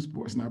really do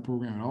sports in our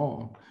program at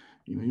all.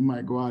 You know, you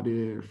might go out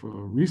there for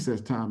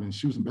recess time and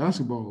shoot some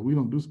basketball. We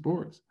don't do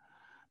sports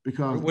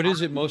because What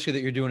is it mostly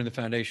that you're doing in the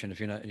foundation? If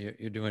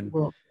you're doing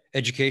well,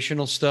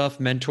 educational stuff,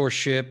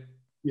 mentorship.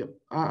 yeah,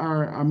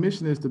 our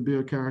mission is to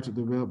build character,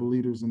 develop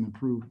leaders, and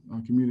improve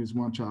communities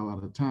one child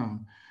at a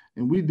time.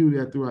 And we do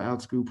that through our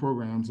out school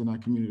programs and our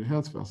community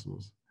health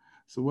festivals.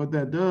 So what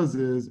that does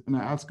is in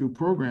our out school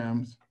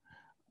programs,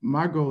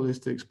 my goal is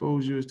to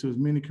expose you to as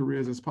many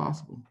careers as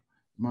possible.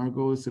 My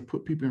goal is to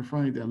put people in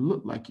front of you that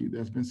look like you,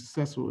 that's been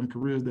successful in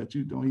careers that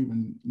you don't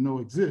even know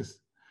exist.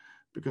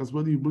 Because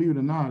whether you believe it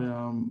or not,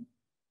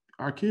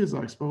 our kids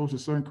are exposed to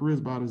certain careers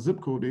by the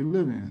zip code they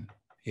live in.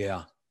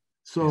 Yeah.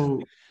 So,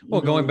 yeah.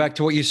 Well, going back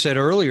to what you said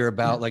earlier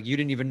about yeah. like you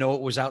didn't even know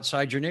it was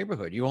outside your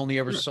neighborhood. You only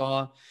ever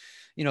saw,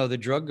 you know, the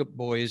drug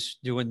boys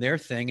doing their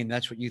thing, and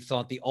that's what you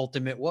thought the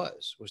ultimate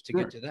was to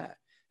get to that.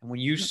 And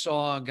when you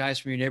saw guys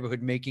from your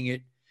neighborhood making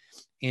it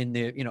in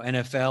the, you know,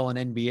 NFL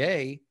and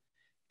NBA,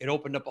 it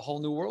opened up a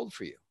whole new world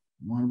for you.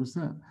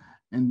 100%.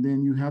 And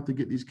then you have to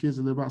get these kids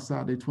to live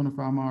outside their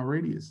 25-mile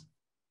radius.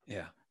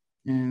 Yeah.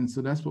 And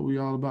so that's what we're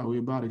all about.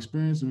 We're about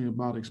experience and we're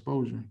about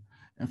exposure.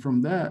 And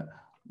from that,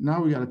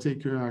 now we got to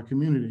take care of our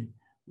community.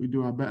 We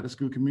do our back to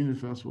school community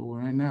festival.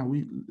 Right now,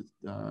 we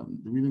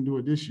didn't do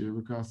it this year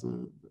because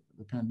of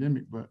the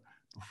pandemic, but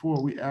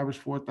before we averaged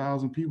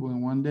 4,000 people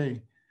in one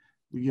day.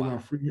 We give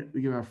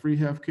out free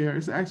health care.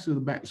 It's actually the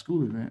back to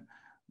school event,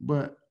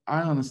 but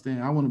I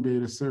understand I want to be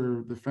able to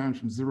serve the families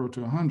from 0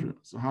 to 100.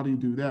 So how do you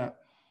do that?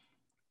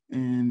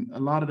 And a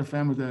lot of the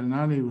families that are in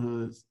our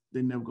neighborhoods,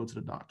 they never go to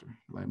the doctor.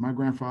 Like my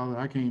grandfather,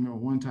 I can't remember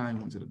one time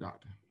he went to the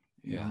doctor.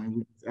 You know, I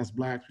mean, as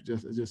Blacks,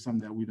 it's just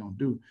something that we don't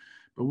do,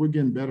 but we're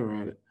getting better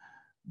at it.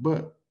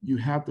 But you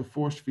have to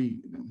force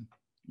feed them.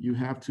 You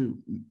have to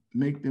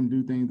make them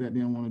do things that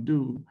they don't want to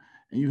do.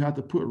 And you have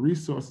to put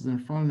resources in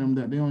front of them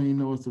that they don't even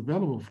know it's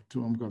available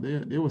to them, because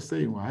they will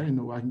say, well, I didn't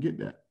know I can get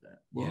that.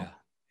 Well, yeah.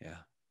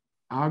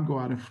 I'll go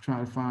out and try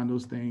to find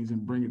those things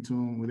and bring it to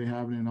them where they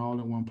have it all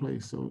in one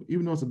place. So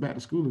even though it's a back to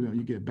school event,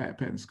 you get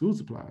backpack and school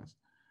supplies.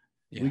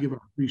 Yeah. We give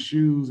out free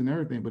shoes and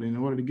everything. But in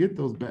order to get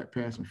those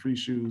backpacks and free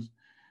shoes,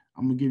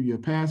 I'm going to give you a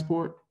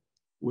passport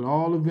with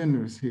all the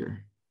vendors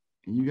here.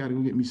 And you got to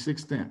go get me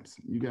 6 stamps.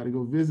 You got to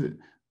go visit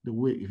the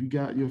WIC. If you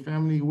got your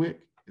family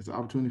WIC, it's an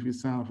opportunity for you to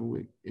sign up for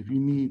WIC. If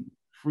you need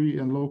free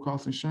and low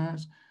cost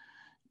insurance,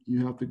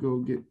 you have to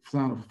go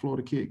sign up for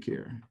Florida Kid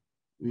Care.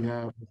 We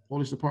have the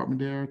police department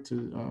there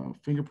to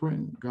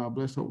fingerprint. God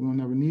bless, hope we don't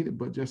never need it,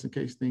 but just in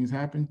case things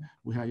happen,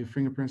 we have your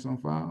fingerprints on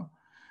file.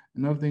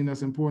 Another thing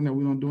that's important that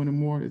we don't do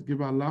anymore is give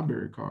out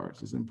library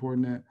cards. It's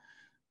important that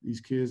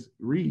these kids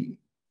read.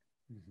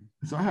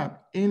 Mm-hmm. So I have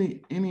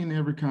any and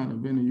every kind of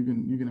vendor you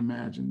can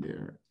imagine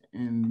there,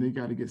 and they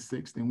got to get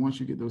 6. Then once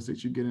you get those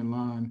 6, you get in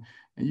line,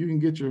 and you can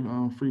get your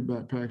free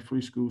backpack,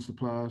 free school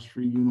supplies,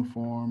 free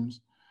uniforms.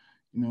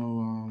 You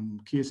know,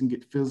 kids can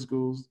get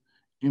physicals,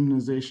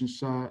 immunization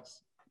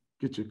shots,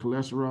 get your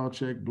cholesterol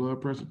checked,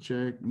 blood pressure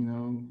checked.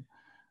 You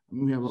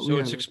know,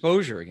 it's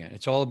exposure again.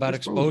 It's all about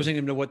exposing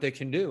them to what they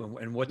can do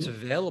and what's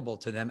available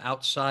to them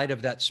outside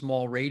of that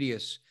small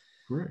radius.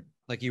 Correct.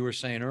 Like you were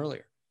saying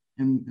earlier.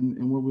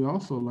 And what we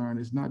also learn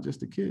is not just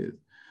the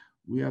kids.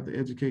 We have to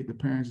educate the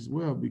parents as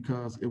well,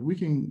 because if we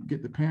can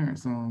get the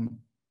parents on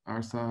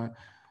our side,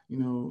 you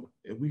know,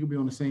 if we could be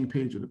on the same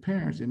page with the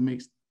parents, it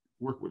makes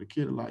work with the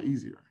kid a lot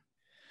easier.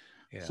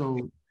 Yeah.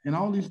 So, and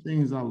all these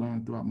things I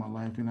learned throughout my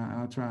life, and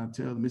I try to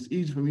tell them, it's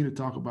easy for me to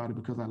talk about it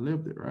because I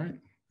lived it, right?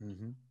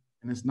 Mm-hmm.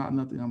 And it's not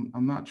nothing,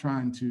 I'm not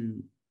trying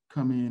to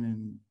come in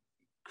and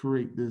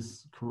create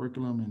this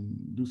curriculum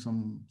and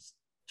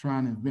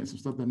trying to invent some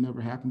stuff that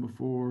never happened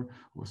before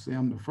or say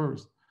I'm the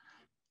first.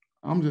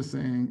 I'm just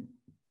saying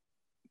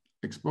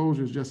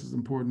exposure is just as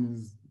important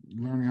as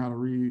learning how to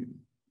read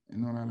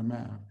and learn how to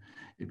math.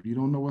 If you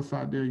don't know what's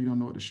out there, you don't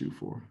know what to shoot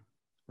for.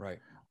 Right.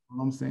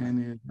 What I'm saying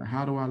is,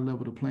 how do I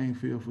level the playing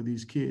field for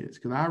these kids?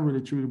 Because I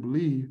really truly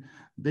believe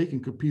they can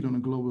compete on a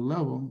global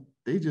level.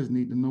 They just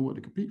need to know what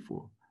to compete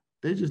for.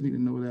 They just need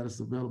to know that it's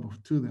available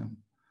to them.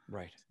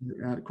 Right.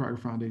 At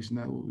Crockett Foundation,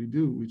 that's what we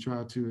do. We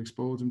try to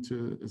expose them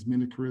to as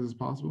many careers as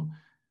possible.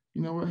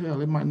 You know what,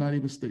 hell, it might not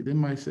even stick. They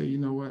might say, you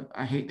know what,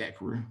 I hate that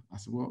career. I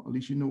said, well, at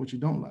least you know what you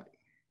don't like.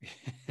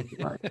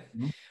 Right.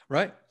 You know?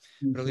 Right.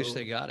 But at least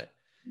they got it.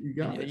 You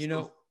got it. You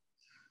know,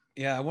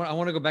 yeah, I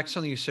want to go back to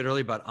something you said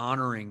earlier about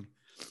honoring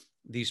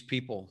these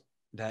people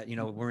that, you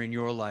know, were in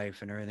your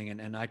life and everything.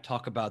 And I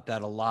talk about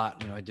that a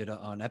lot. You know, I did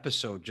an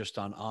episode just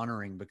on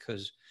honoring,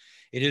 because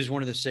it is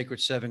one of the sacred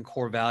 7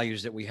 core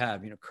values that we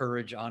have, you know,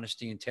 courage,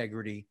 honesty,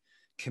 integrity,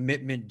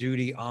 commitment,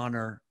 duty,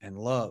 honor, and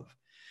love.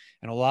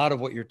 And a lot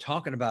of what you're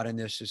talking about in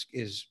this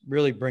is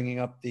really bringing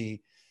up the,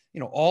 you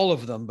know, all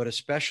of them, but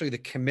especially the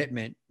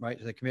commitment, right?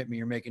 The commitment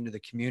you're making to the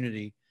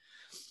community,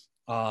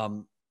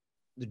 the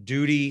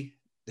duty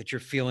that you're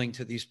feeling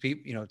to these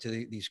people, you know, to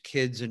these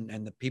kids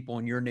and the people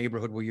in your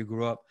neighborhood where you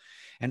grew up,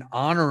 and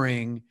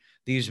honoring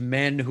these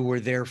men who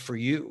were there for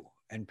you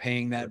and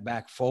paying that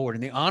back forward.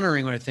 And the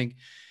honoring, I think,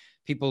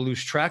 people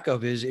lose track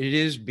of is it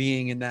is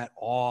being in that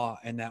awe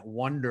and that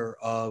wonder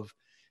of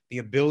the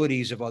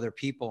abilities of other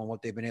people and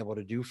what they've been able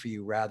to do for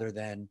you rather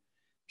than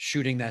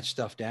shooting that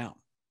stuff down.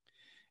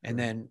 And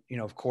then,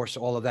 of course,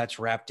 all of that's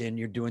wrapped in,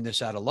 you're doing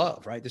this out of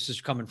love, right? This is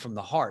coming from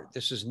the heart.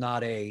 This is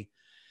not a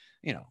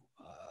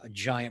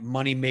giant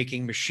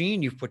money-making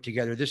machine you've put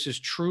together. This is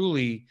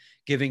truly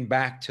giving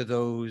back to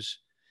those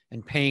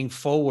and paying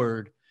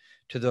forward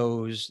to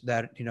those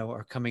that,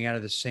 are coming out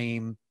of the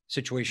same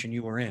situation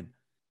you were in.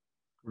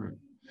 Right.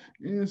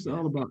 And it's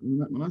all about,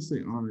 when I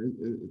say honor,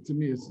 to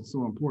me, it's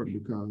so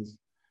important because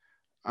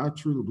I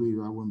truly believe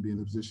I wouldn't be in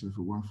a position if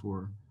it weren't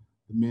for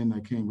the men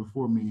that came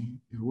before me.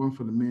 If it weren't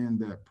for the men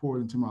that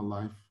poured into my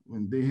life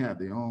when they had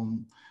their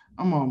own,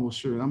 I'm almost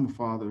sure I'm a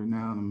father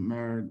now and I'm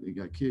married, they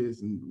got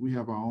kids, and we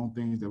have our own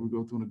things that we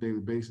go through on a daily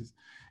basis.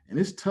 And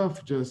it's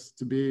tough just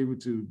to be able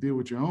to deal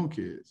with your own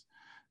kids.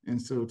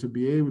 And so to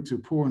be able to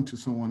pour into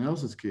someone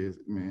else's kids,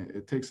 man,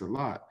 it takes a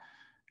lot.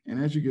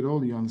 And as you get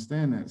older, you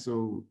understand that.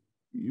 So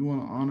you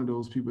want to honor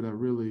those people that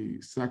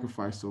really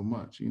sacrifice so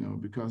much,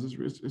 because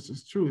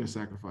it's truly a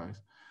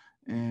sacrifice.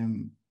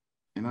 And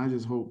I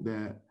just hope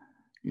that,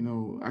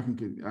 I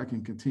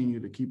can continue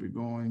to keep it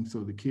going.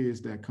 So the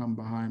kids that come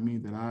behind me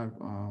that I've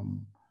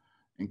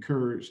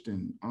encouraged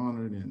and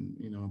honored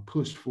and,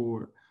 pushed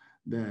forward,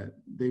 that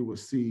they will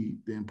see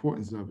the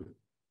importance of it,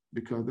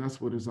 because that's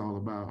what it's all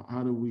about.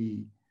 How do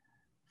we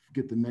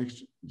get the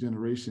next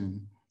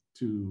generation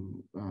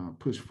to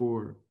push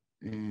forward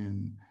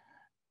and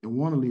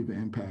want to leave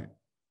an impact?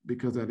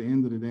 Because at the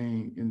end of the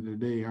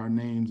day, our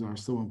names are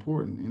so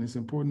important, and it's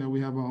important that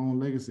we have our own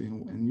legacy.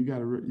 And you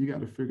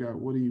got to figure out,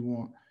 what do you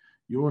want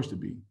yours to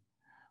be?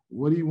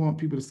 What do you want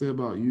people to say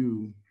about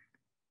you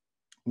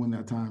when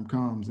that time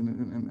comes?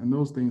 And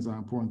those things are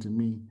important to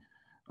me.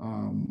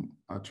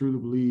 I truly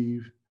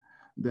believe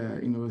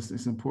that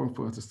it's important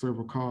for us to serve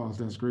a cause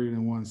that's greater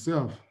than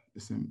oneself.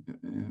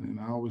 And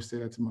I always say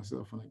that to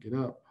myself when I get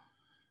up,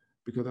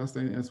 because I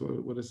think that's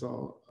what it's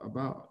all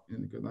about.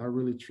 And because I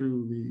really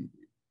truly,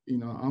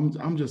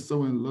 I'm just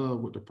so in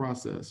love with the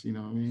process, what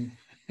I mean?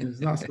 And it's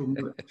not so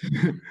much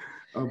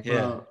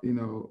about,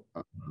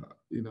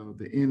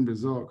 the end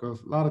result,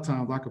 because a lot of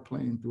times I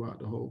complain throughout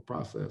the whole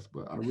process,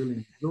 but I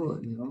really enjoy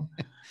it,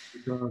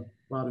 because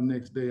by the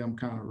next day I'm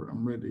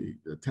ready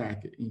to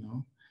attack it,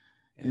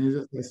 And it's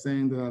just that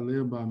saying that I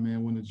live by,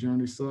 man. When the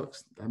journey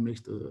sucks, that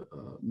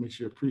makes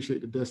you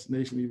appreciate the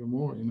destination even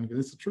more, because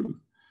it's the truth.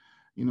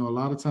 A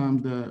lot of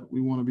times that we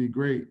want to be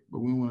great, but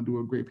we want to do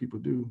what great people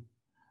do.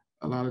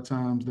 A lot of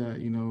times that,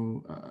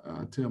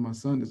 I tell my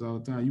son this all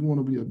the time: you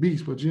want to be a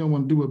beast, but you don't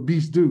want to do what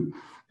beasts do.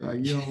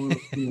 You don't want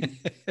to,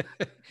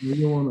 you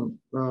don't want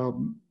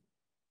to,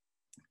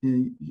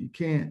 you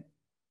can't,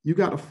 you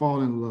got to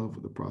fall in love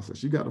with the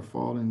process. You got to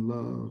fall in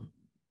love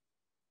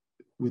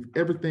with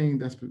everything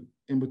that's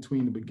in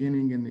between the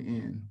beginning and the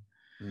end,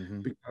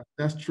 because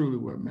that's truly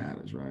what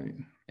matters, right?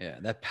 Yeah,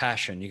 that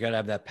passion. You got to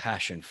have that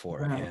passion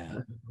for it. Yeah,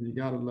 you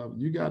got to love it.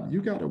 You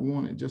got to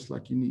want it, just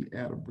like you need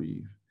air to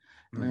breathe.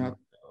 And I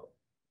tell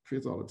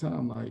kids all the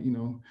time, like,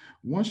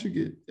 once you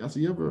get, I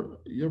say, you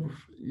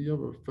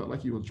ever felt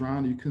like you were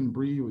drowning, you couldn't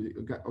breathe,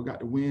 or got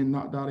the wind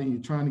knocked out of you,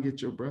 you're trying to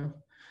get your breath,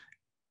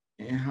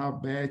 and how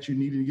bad you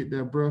needed to get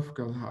that breath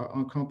because how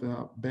uncomfortable,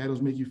 how bad it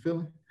was make you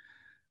feeling.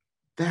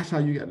 That's how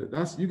you got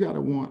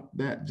to want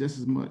that just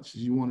as much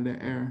as you wanted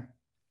that air.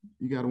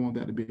 You got to want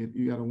that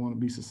you got to want to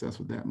be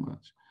successful that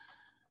much.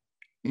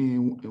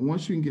 And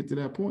once you can get to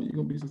that point, you're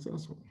going to be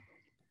successful.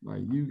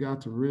 Like, you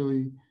got to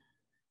really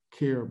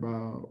care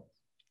about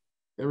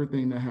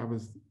everything that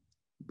happens,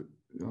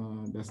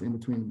 that's in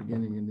between the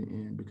beginning and the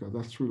end, because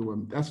that's truly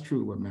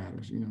what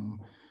matters,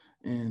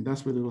 and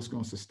that's really what's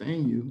going to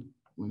sustain you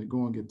when the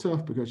going get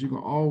tough, because you're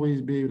going to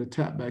always be able to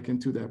tap back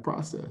into that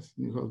process,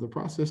 because the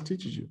process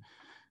teaches you.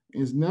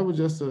 It's never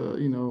just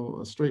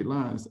a straight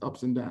line. It's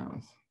ups and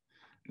downs.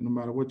 And no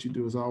matter what you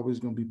do, it's always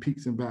going to be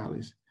peaks and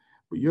valleys.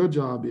 But your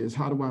job is,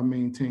 how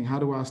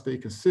do I stay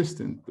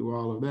consistent through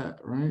all of that,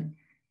 right?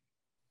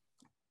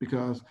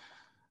 Because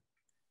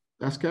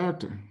that's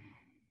character.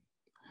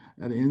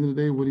 At the end of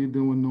the day, what are you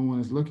doing when no one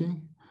is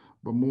looking?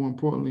 But more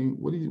importantly,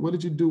 what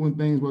did you do when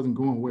things wasn't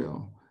going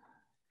well?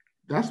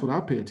 That's what I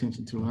pay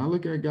attention to. When I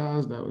look at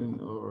guys that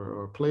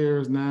or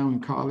players now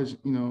in college,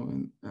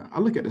 and I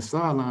look at the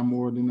sideline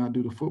more than I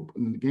do the football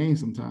in the game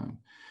sometimes.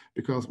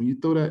 Because when you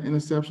throw that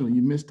interception and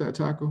you miss that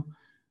tackle,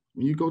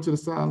 when you go to the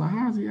sideline,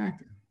 how is he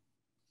acting?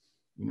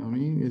 You know what I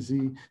mean? Is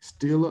he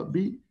still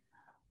upbeat?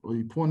 Or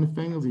he pointing the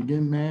fingers, he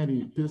getting mad,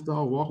 he pissed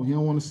off, walking, he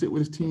don't want to sit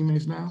with his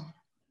teammates now?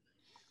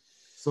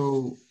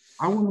 So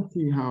I want to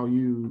see how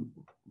you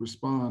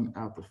respond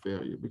after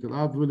failure, because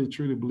I really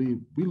truly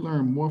believe we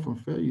learn more from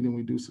failure than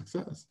we do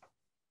success.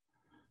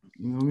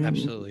 You know what I mean?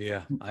 Absolutely,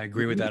 yeah. I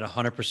agree with that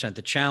 100%.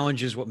 The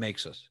challenge is what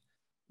makes us.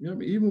 Yeah,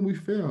 but even when we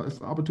fail, it's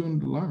an opportunity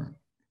to learn.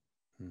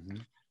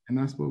 And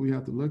that's what we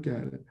have to look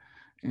at it.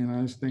 And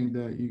I just think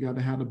that you got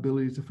to have the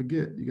ability to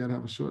forget. You got to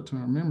have a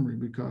short-term memory,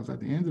 because at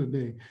the end of the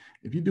day,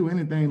 if you do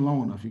anything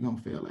long enough, you're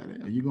going to fail at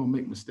it, or you're going to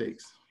make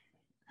mistakes.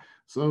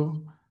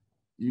 So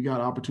you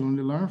got opportunity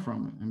to learn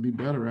from it and be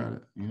better at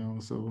it,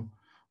 So,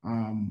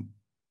 and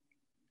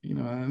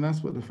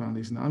that's what the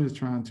foundation, I'm just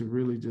trying to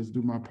really just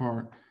do my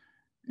part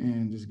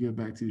and just give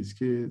back to these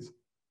kids.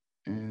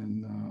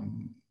 And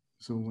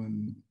so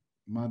when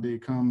my day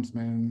comes,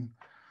 man,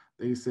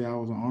 they say I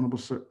was an honorable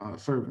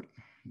servant,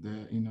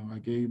 that, I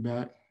gave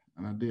back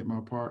and I did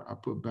my part. I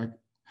put back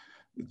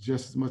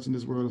just as much in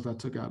this world as I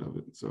took out of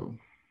it. So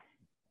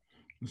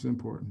it's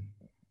important.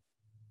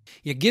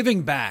 Yeah,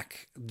 giving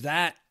back,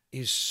 that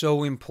is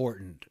so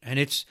important. And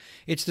it's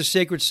the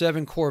sacred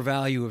 7 core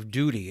value of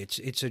duty.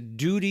 It's a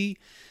duty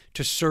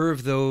to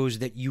serve those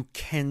that you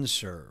can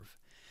serve.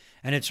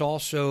 And it's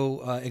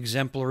also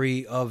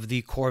exemplary of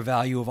the core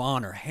value of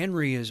honor.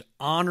 Henri is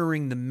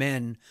honoring the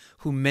men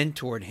who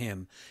mentored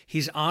him.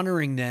 He's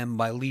honoring them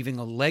by leaving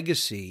a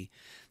legacy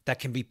that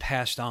can be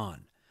passed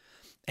on.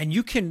 And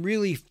you can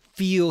really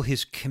feel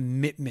his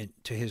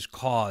commitment to his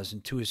cause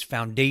and to his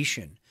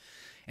foundation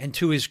and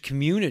to his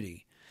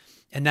community.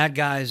 And that,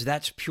 guys,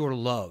 that's pure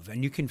love.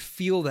 And you can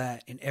feel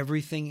that in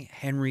everything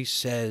Henri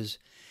says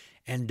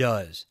and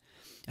does.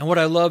 And what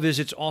I love is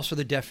it's also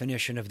the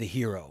definition of the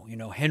hero.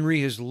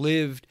 Henri has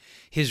lived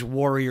his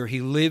warrior.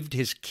 He lived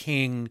his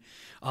king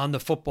on the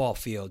football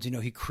fields.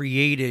 He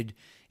created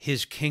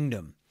his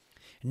kingdom.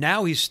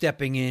 Now he's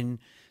stepping in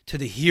to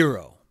the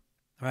hero,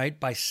 right?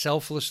 By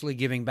selflessly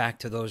giving back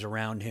to those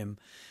around him,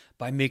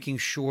 by making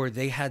sure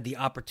they had the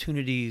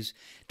opportunities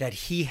that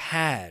he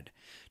had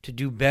to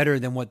do better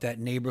than what that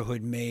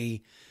neighborhood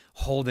may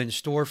hold in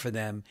store for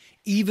them,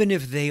 even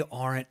if they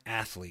aren't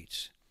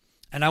athletes.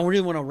 And I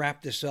really want to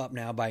wrap this up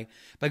now by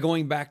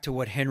going back to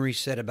what Henri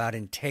said about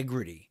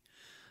integrity,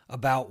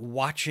 about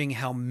watching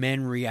how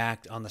men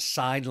react on the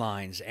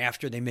sidelines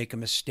after they make a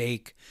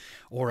mistake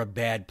or a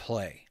bad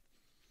play.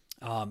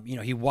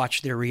 He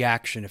watched their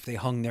reaction, if they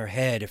hung their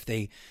head, if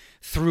they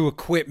threw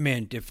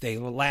equipment, if they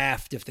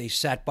laughed, if they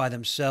sat by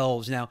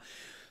themselves. Now,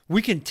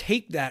 we can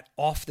take that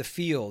off the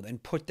field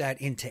and put that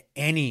into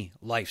any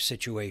life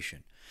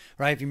situation.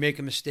 Right? If you make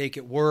a mistake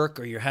at work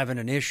or you're having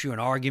an issue, an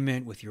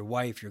argument with your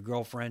wife, your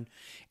girlfriend,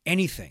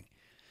 anything,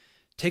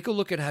 take a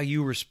look at how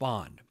you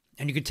respond.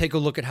 And you can take a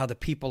look at how the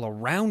people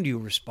around you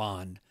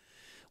respond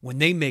when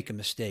they make a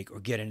mistake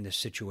or get in this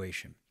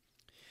situation.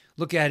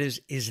 Look at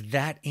is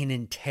that in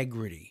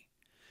integrity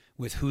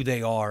with who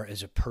they are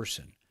as a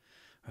person?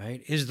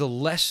 Right? Is the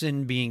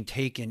lesson being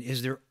taken?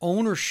 Is there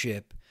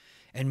ownership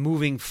and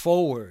moving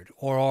forward,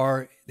 or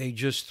are they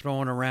just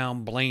throwing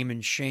around blame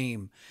and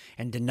shame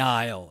and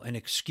denial and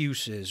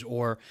excuses,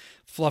 or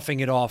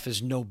fluffing it off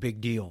as no big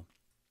deal?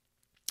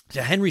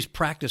 So Henri's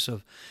practice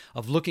of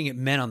looking at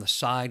men on the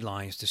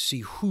sidelines to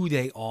see who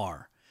they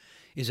are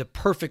is a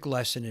perfect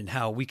lesson in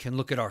how we can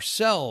look at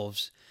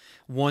ourselves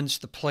once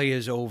the play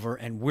is over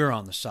and we're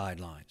on the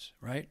sidelines,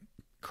 right?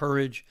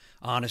 Courage,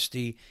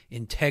 honesty,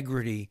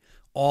 integrity,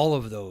 all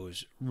of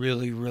those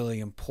really, really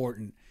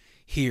important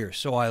here.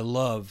 So I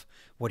love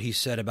what he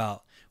said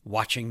about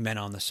watching men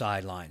on the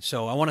sidelines.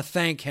 So I want to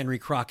thank Henri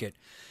Crockett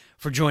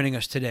for joining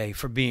us today,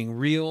 for being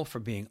real, for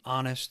being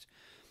honest,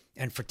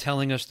 and for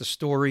telling us the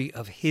story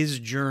of his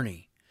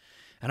journey.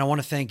 And I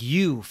want to thank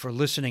you for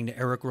listening to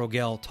Eric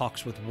Rogel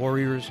Talks with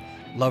Warriors,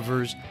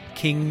 Lovers,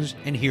 Kings,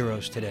 and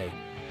Heroes today.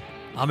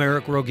 I'm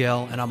Eric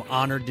Rogel, and I'm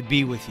honored to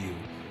be with you,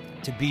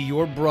 to be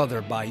your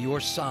brother by your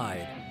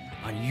side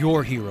on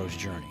your hero's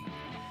journey.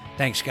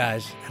 Thanks,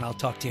 guys, and I'll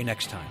talk to you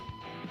next time.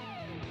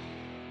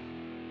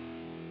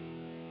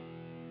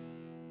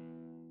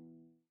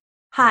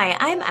 Hi,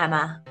 I'm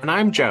Emma. And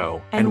I'm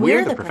Joe. And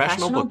we're the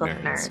Professional Book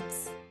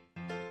Nerds.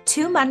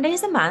 2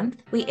 Mondays a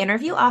month, we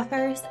interview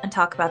authors and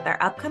talk about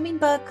their upcoming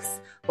books,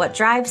 what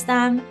drives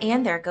them,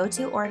 and their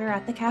go-to order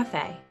at the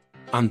cafe.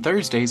 On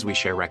Thursdays, we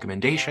share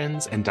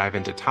recommendations and dive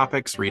into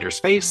topics readers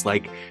face,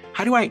 like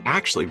how do I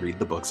actually read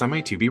the books on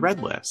my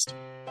to-be-read list?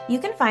 You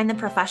can find the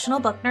Professional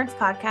Book Nerds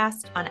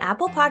podcast on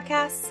Apple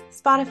Podcasts,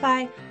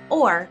 Spotify,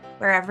 or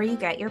wherever you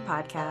get your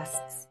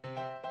podcasts.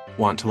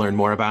 Want to learn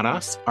more about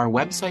us? Our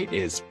website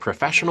is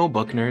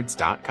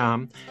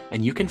professionalbooknerds.com,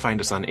 and you can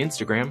find us on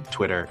Instagram,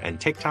 Twitter, and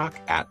TikTok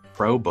at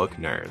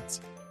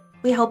ProBookNerds.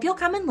 We hope you'll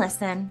come and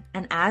listen,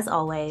 and as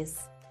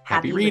always,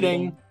 Happy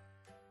reading.